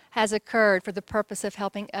has occurred for the purpose of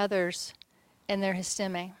helping others in their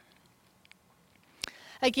histemi.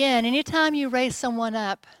 Again, anytime you raise someone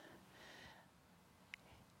up,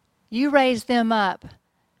 you raise them up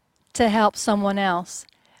to help someone else.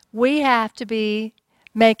 We have to be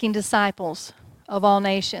making disciples of all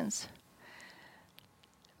nations.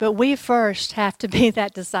 But we first have to be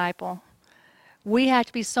that disciple. We have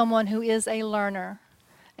to be someone who is a learner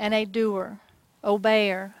and a doer,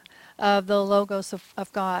 obeyer of the Logos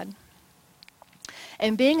of God.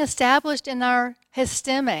 And being established in our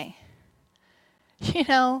histemi,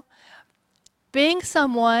 being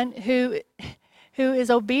someone who is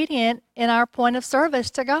obedient in our point of service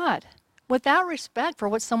to God without respect for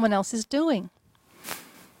what someone else is doing.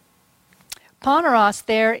 Poneros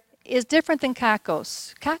there is different than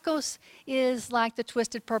kakos. Kakos is like the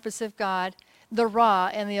twisted purpose of God, the raw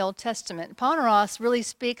in the Old Testament. Poneros really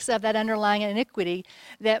speaks of that underlying iniquity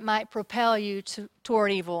that might propel you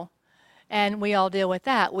toward evil. And we all deal with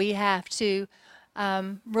that. We have to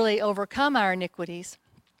really overcome our iniquities.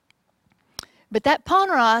 But that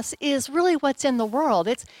poneros is really what's in the world.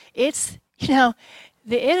 It's the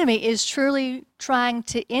enemy is truly trying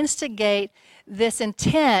to instigate this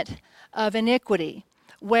intent of iniquity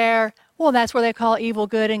where, that's where they call evil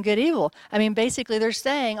good and good evil. I mean, basically they're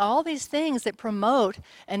saying all these things that promote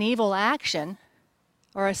an evil action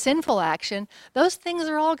or a sinful action, those things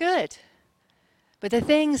are all good. But the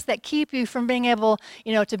things that keep you from being able,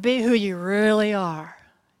 to be who you really are,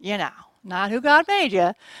 not who God made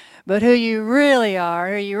you, but who you really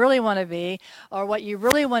are, who you really want to be, or what you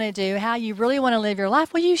really want to do, how you really want to live your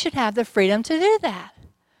life, well, you should have the freedom to do that.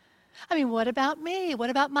 I mean, what about me?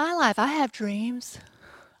 What about my life? I have dreams.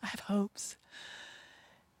 I have hopes.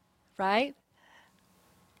 Right?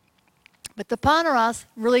 But the Paneros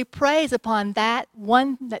really preys upon that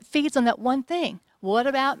one, that feeds on that one thing. What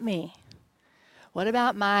about me? What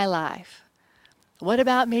about my life? What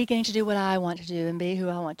about me getting to do what I want to do and be who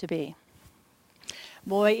I want to be?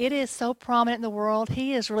 Boy, it is so prominent in the world.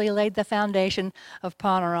 He has really laid the foundation of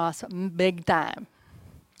Paneros big time.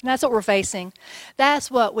 And that's what we're facing. That's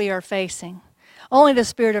what we are facing. Only the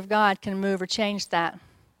Spirit of God can move or change that.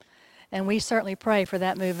 And we certainly pray for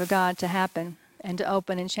that move of God to happen and to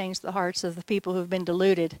open and change the hearts of the people who've been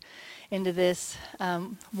deluded into this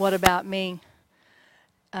what about me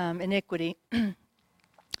iniquity.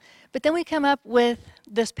 But then we come up with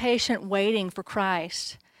this patient waiting for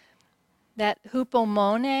Christ. That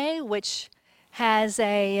hupomone, which has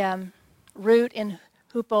a root in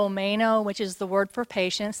hupomeno, which is the word for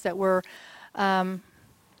patience that we're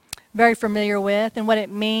very familiar with, and what it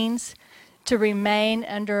means to remain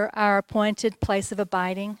under our appointed place of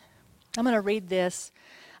abiding. I'm going to read this.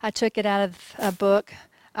 I took it out of a book,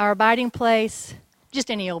 Our Abiding Place, just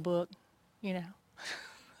any old book,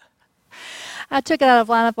 I took it out of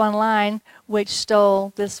Line Up Online, which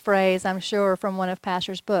stole this phrase, I'm sure, from one of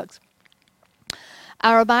Pastor's books.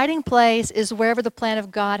 Our abiding place is wherever the plan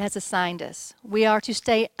of God has assigned us. We are to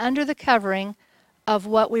stay under the covering of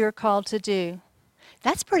what we are called to do.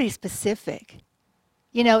 That's pretty specific.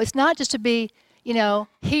 It's not just to be,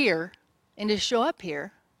 here and to show up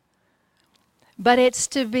here, but it's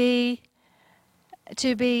to be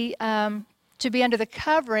under the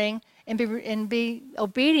covering and be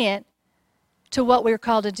obedient to what we're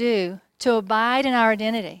called to do, to abide in our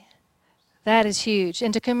identity. That is huge.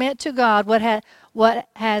 And to commit to God what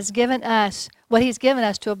He's given us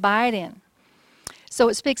to abide in. So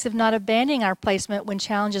it speaks of not abandoning our placement when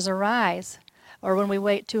challenges arise or when we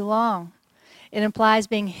wait too long. It implies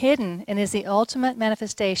being hidden and is the ultimate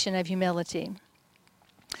manifestation of humility.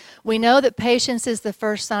 We know that patience is the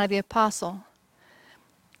first sign of the apostle.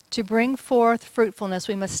 To bring forth fruitfulness,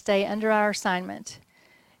 we must stay under our assignment.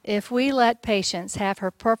 If we let patience have her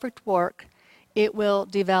perfect work, it will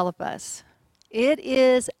develop us. It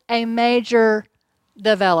is a major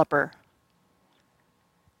developer.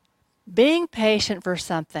 Being patient for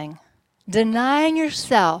something, denying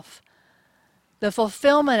yourself the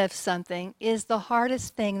fulfillment of something is the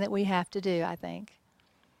hardest thing that we have to do, I think.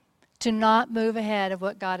 To not move ahead of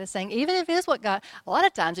what God is saying, even if it is what God, a lot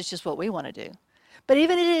of times it's just what we want to do. But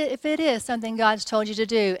even if it is something God's told you to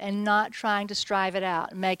do and not trying to strive it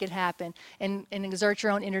out and make it happen and exert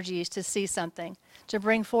your own energies to see something, to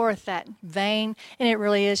bring forth that vain, and it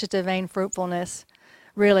really is just a vain fruitfulness,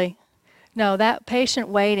 really. No, that patient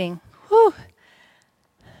waiting, whew,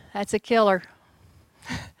 that's a killer.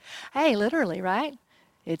 Hey, literally, right?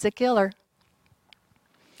 It's a killer.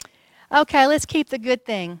 Okay, let's keep the good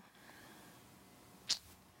thing.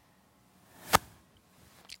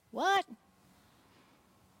 What?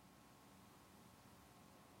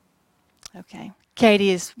 Okay.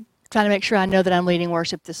 Katie is trying to make sure I know that I'm leading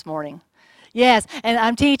worship this morning. Yes, and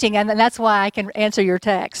I'm teaching, and that's why I can answer your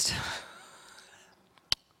text.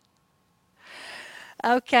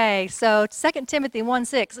 Okay, so 2 Timothy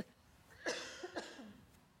 1:6.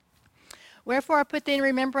 Wherefore I put thee in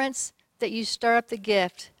remembrance that you stir up the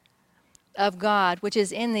gift of God, which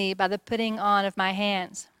is in thee by the putting on of my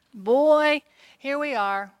hands. Boy, here we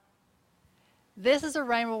are. This is a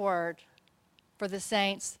rhema word for the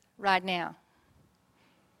saints right now.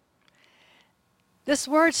 This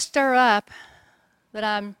word stir up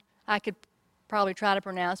that I could probably try to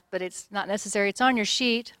pronounce, but it's not necessary. It's on your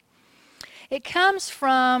sheet. It comes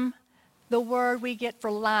from the word we get for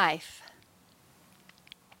life,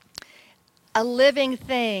 a living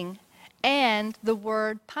thing, and the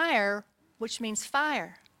word pyre, which means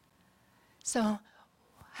fire. So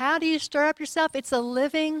how do you stir up yourself? It's a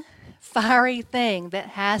living, fiery thing that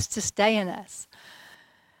has to stay in us.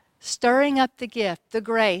 Stirring up the gift, the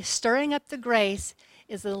grace. Stirring up the grace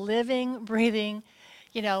is a living, breathing,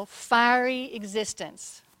 fiery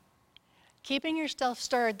existence. Keeping yourself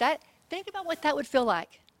stirred. Think about what that would feel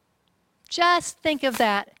like. Just think of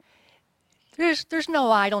that. There's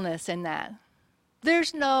no idleness in that.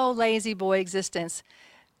 There's no lazy boy existence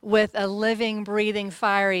with a living, breathing,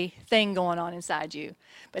 fiery thing going on inside you.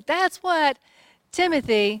 But that's what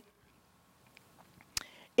Timothy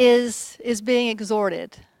is being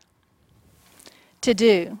exhorted to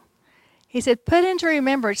do. He said, put into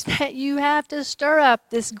remembrance that you have to stir up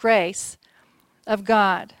this grace of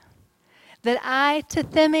God that I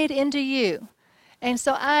tithemate into you. And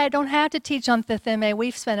so I don't have to teach on titheme.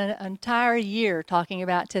 We've spent an entire year talking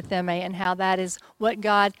about titheme and how that is what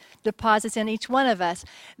God deposits in each one of us.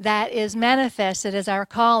 That is manifested as our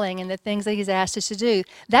calling and the things that He's asked us to do.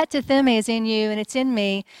 That titheme is in you and it's in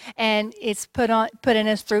me, and it's put in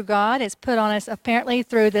us through God. It's put on us apparently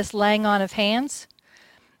through this laying on of hands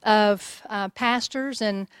of pastors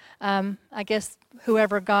and I guess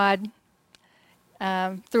whoever God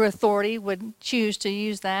through authority would choose to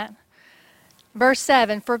use that. Verse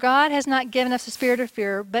 7, for God has not given us a spirit of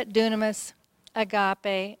fear, but dunamis,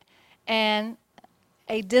 agape, and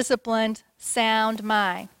a disciplined, sound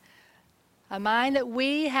mind. A mind that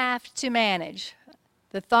we have to manage.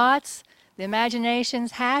 The thoughts, the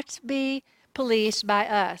imaginations have to be policed by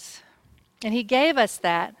us. And He gave us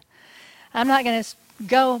that. I'm not going to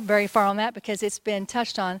go very far on that because it's been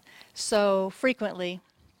touched on so frequently.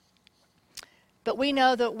 But we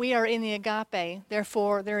know that we are in the agape,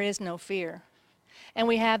 therefore there is no fear. And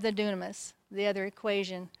we have the dunamis, the other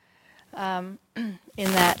equation in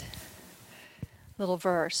that little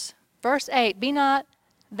verse. Verse 8, be not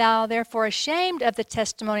thou therefore ashamed of the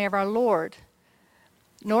testimony of our Lord,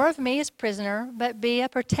 nor of me as prisoner, but be a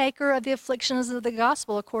partaker of the afflictions of the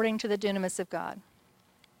gospel according to the dunamis of God.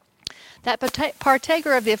 That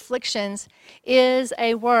partaker of the afflictions is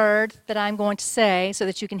a word that I'm going to say so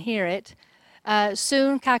that you can hear it.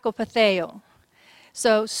 Soon kakopatheo.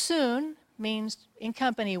 So soon means in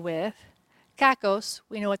company with. Kakos,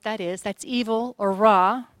 we know what that is. That's evil or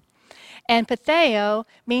raw. And patheo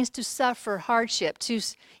means to suffer hardship, to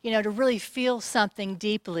really feel something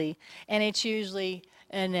deeply, and it's usually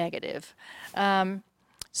a negative.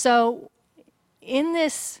 So in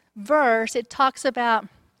this verse, it talks about,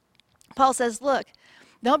 Paul says, look,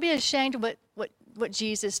 don't be ashamed of what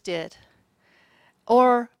Jesus did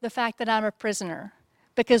or the fact that I'm a prisoner,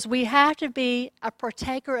 because we have to be a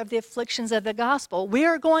partaker of the afflictions of the gospel. We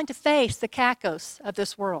are going to face the kakos of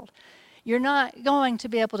this world. You're not going to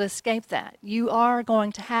be able to escape that. You are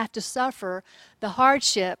going to have to suffer the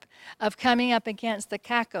hardship of coming up against the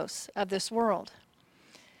kakos of this world.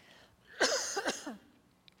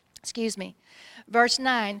 Excuse me. Verse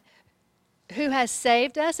 9, who has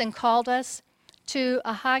saved us and called us to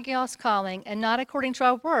a hagios calling, and not according to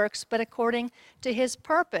our works, but according to His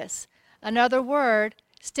purpose. Another word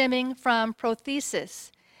stemming from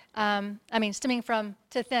prothesis. Stemming from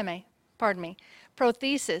titheme,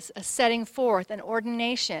 prothesis, a setting forth, an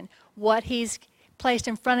ordination, what He's placed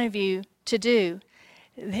in front of you to do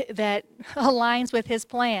that aligns with His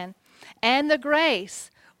plan. And the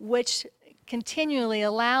grace, which continually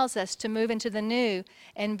allows us to move into the new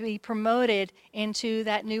and be promoted into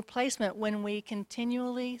that new placement when we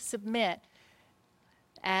continually submit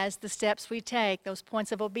as the steps we take, those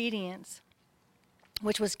points of obedience,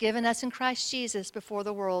 which was given us in Christ Jesus before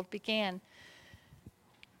the world began.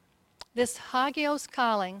 This hagios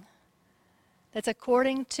calling that's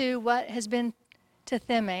according to what has been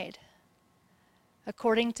tithemade,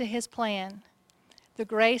 according to His plan, the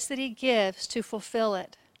grace that He gives to fulfill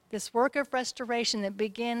it, this work of restoration that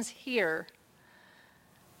begins here.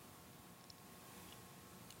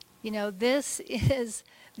 This is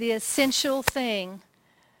the essential thing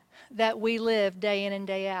that we live day in and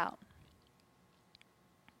day out.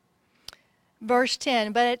 Verse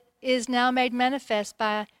 10, but it is now made manifest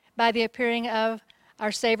by the appearing of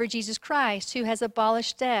our Savior Jesus Christ, who has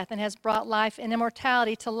abolished death and has brought life and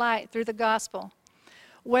immortality to light through the gospel,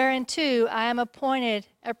 whereunto I am appointed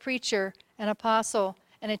a preacher, an apostle,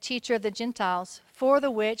 and a teacher of the Gentiles, for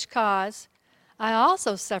the which cause I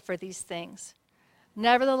also suffer these things.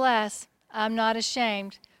 Nevertheless, I'm not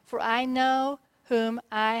ashamed, for I know whom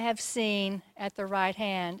I have seen at the right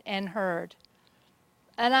hand and heard.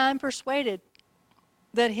 And I'm persuaded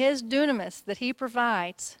that His dunamis that He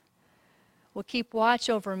provides will keep watch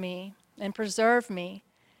over me and preserve me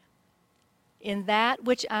in that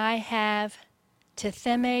which I have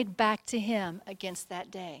tithemade back to Him against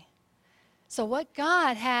that day. So what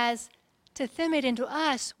God has tithemade into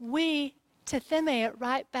us, we titheme it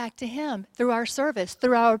right back to Him through our service,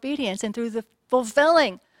 through our obedience, and through the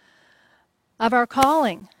fulfilling of our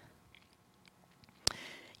calling.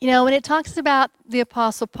 When it talks about the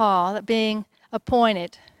Apostle Paul being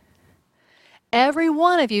appointed, every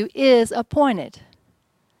one of you is appointed.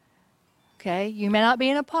 Okay? You may not be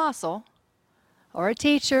an apostle or a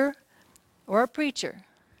teacher or a preacher,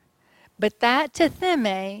 but that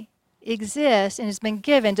titheme exists and has been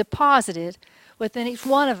given, deposited within each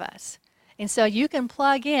one of us. And so you can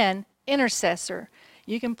plug in intercessor.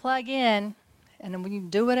 You can plug in, and then you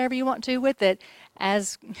do whatever you want to with it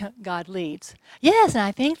as God leads. Yes, and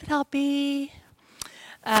I think that I'll be...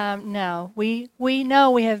 no, we know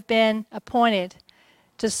we have been appointed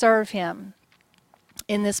to serve him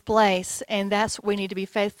in this place, and that's what we need to be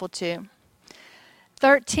faithful to.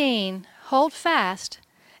 13, hold fast.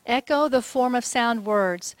 Echo the form of sound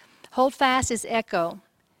words. Hold fast is echo,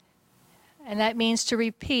 and that means to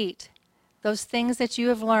repeat those things that you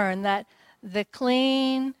have learned, that the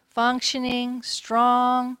clean, functioning,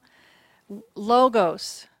 strong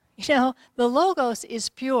logos. You know, the logos is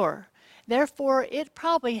pure. Therefore, it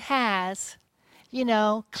probably has,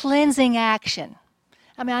 cleansing action.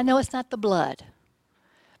 I mean, I know it's not the blood.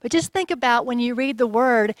 But just think about when you read the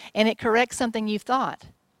word and it corrects something you've thought.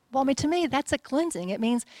 Well, I mean, to me, that's a cleansing. It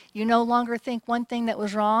means you no longer think one thing that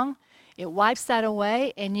was wrong. It wipes that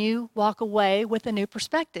away, and you walk away with a new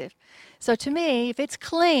perspective. So to me, if it's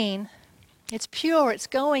clean, it's pure, it's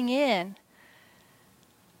going in,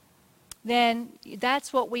 then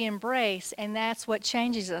that's what we embrace, and that's what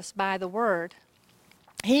changes us by the word.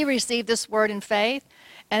 He received this word in faith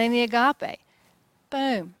and in the agape.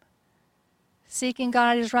 Boom. Seeking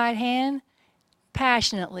God at his right hand,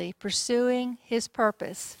 passionately pursuing his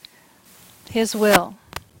purpose, his will,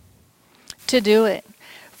 to do it.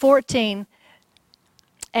 14,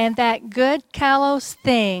 and that good callous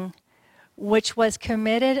thing which was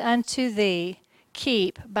committed unto thee,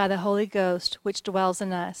 keep by the Holy Ghost which dwells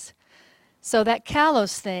in us. So that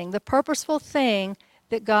callous thing, the purposeful thing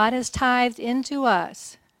that God has tithed into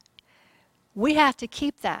us, we have to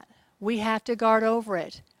keep that. We have to guard over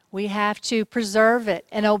it. We have to preserve it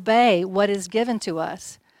and obey what is given to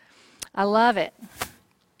us. I love it.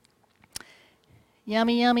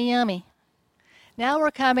 Yummy, yummy, yummy. Now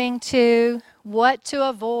we're coming to what to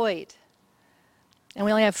avoid. And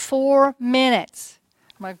we only have 4 minutes.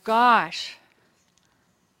 Oh my gosh.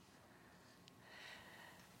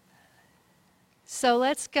 So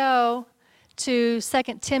let's go to 2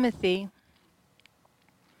 Timothy.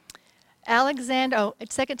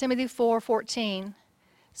 It's 2 Timothy 4:14.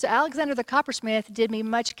 So Alexander the coppersmith did me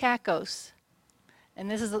much kakos.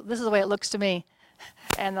 And this is the way it looks to me.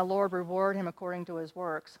 And the Lord reward him according to his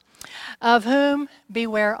works. Of whom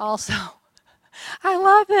beware also. I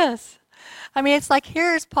love this. I mean, it's like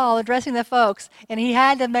here's Paul addressing the folks, and he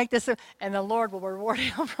had to make this, and the Lord will reward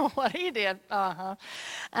him for what he did.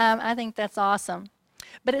 I think that's awesome.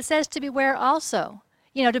 But it says to beware also,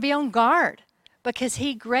 to be on guard, because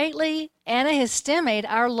he greatly anahistemate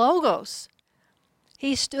our logos.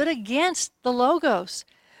 He stood against the logos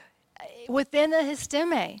within the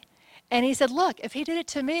histeme. And he said, look, if he did it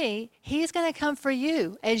to me, he's going to come for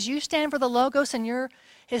you. As you stand for the logos in your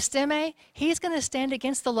histeme, he's going to stand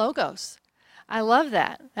against the logos. I love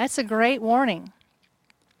that. That's a great warning.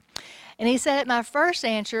 And he said, at my first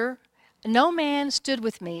answer, no man stood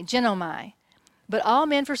with me, genomai, but all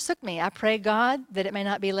men forsook me. I pray God that it may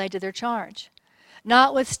not be laid to their charge.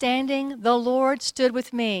 Notwithstanding, the Lord stood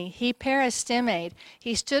with me. He peristemade.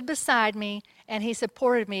 He stood beside me, and he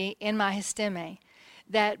supported me in my histeme,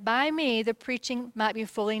 that by me the preaching might be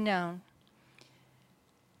fully known,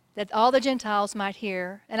 that all the Gentiles might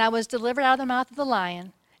hear. And I was delivered out of the mouth of the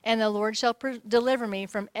lion, and the Lord shall deliver me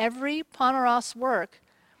from every poneros work,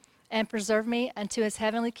 and preserve me unto his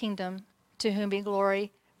heavenly kingdom, to whom be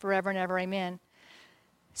glory forever and ever. Amen.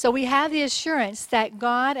 So we have the assurance that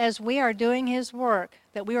God, as we are doing his work,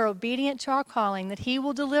 that we are obedient to our calling, that he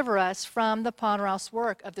will deliver us from the poneros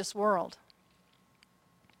work of this world.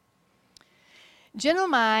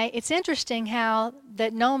 Genomai, it's interesting how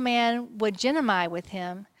that no man would genomai with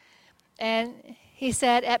him. And he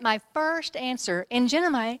said, at my first answer, and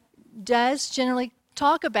genomai does generally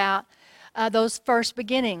talk about those first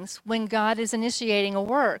beginnings when God is initiating a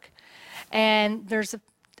work. And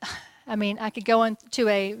I could go into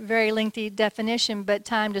a very lengthy definition, but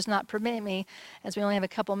time does not permit me, as we only have a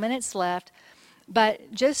couple minutes left.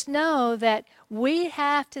 But just know that we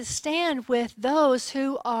have to stand with those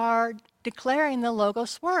who are declaring the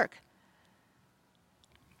Logos work.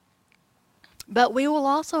 But we will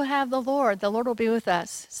also have the Lord. The Lord will be with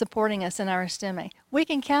us, supporting us in our estime. We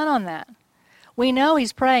can count on that. We know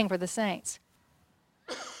he's praying for the saints.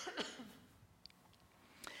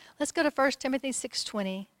 Let's go to 1 Timothy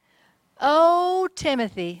 6:20. Oh,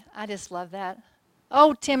 Timothy. I just love that.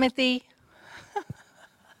 Oh, Timothy.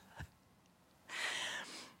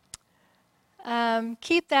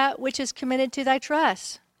 Keep that which is committed to thy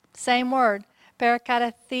trust. Same word.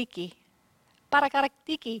 Parakarathiki.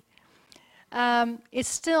 Parakarathiki. It's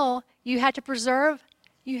still, you have to preserve,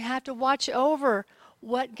 you have to watch over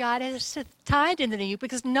what God has tied into you,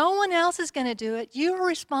 because no one else is going to do it. You are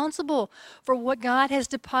responsible for what God has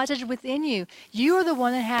deposited within you. You are the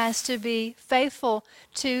one that has to be faithful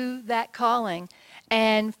to that calling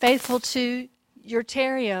and faithful to your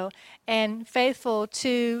terrio and faithful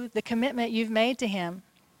to the commitment you've made to Him.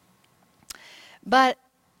 But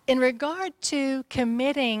in regard to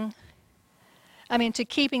keeping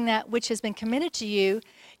that which has been committed to you,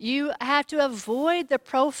 you have to avoid the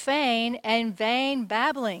profane and vain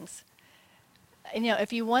babblings. And,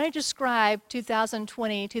 if you want to describe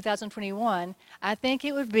 2020, 2021, I think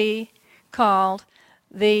it would be called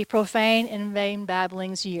the profane and vain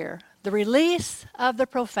babblings year. The release of the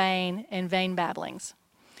profane and vain babblings.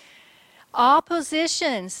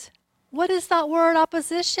 Oppositions. What is that word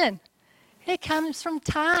opposition? It comes from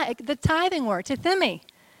the tithing word, tithemi.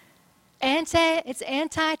 It's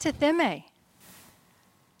anti-tithemi.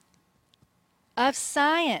 Of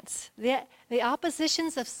science. The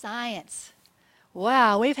oppositions of science.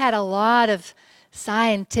 Wow, we've had a lot of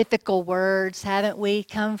scientifical words, haven't we,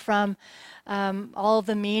 come from all of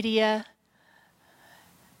the media.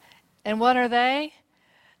 And what are they?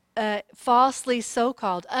 Falsely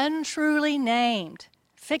so-called, untruly named,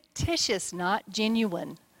 fictitious, not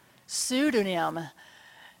genuine, pseudonym.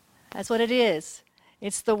 That's what it is.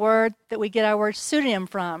 It's the word that we get our word pseudonym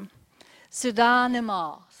from.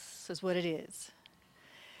 Pseudonymos is what it is.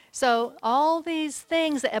 So all these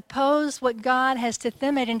things that oppose what God has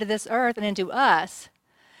tithemied into this earth and into us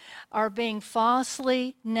are being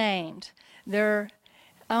falsely named. They're,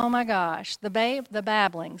 oh my gosh, the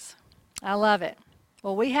babblings. I love it.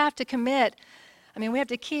 Well, we have to we have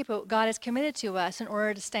to keep what God has committed to us in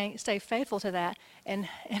order to stay faithful to that and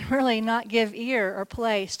really not give ear or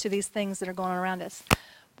place to these things that are going on around us.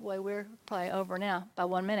 Boy, we're probably over now by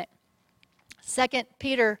 1 minute. 2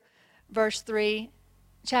 Peter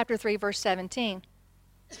chapter 3, verse 17.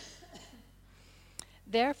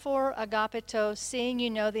 Therefore, agapito, seeing you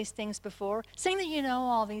know these things before, seeing that you know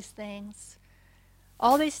all these things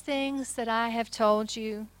that I have told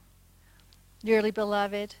you, dearly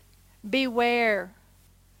beloved, beware,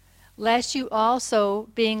 lest you also,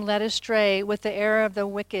 being led astray with the error of the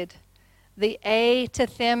wicked, the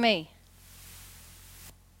atithemi,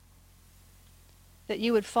 that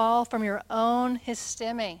you would fall from your own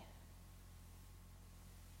histemi.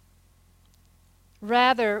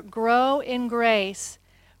 Rather, grow in grace,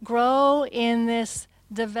 grow in this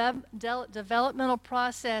developmental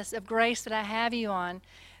process of grace that I have you on,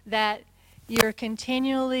 that you're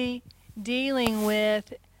continually dealing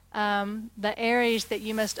with the areas that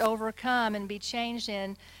you must overcome and be changed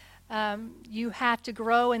in. You have to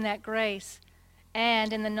grow in that grace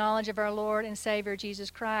and in the knowledge of our Lord and Savior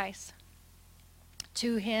Jesus Christ.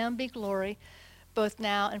 To Him be glory, both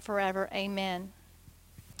now and forever. Amen.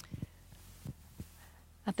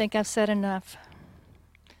 I think I've said enough.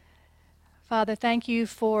 Father, thank you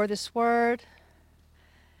for this word.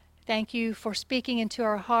 Thank you for speaking into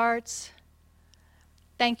our hearts.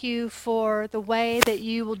 Thank you for the way that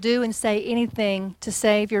you will do and say anything to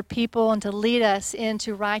save your people and to lead us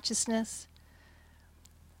into righteousness.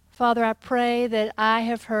 Father, I pray that I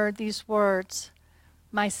have heard these words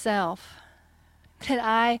myself, that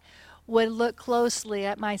I would look closely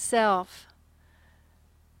at myself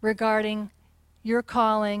regarding your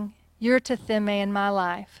calling, your tithemi in my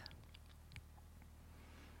life.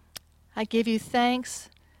 I give you thanks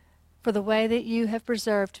for the way that you have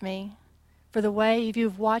preserved me, for the way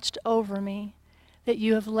you've watched over me, that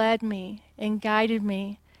you have led me and guided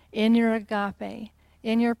me in your agape,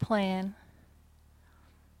 in your plan.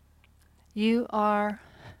 You are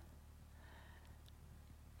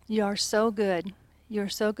so good. You're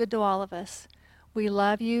so good to all of us. We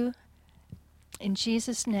love you. In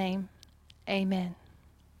Jesus' name, amen.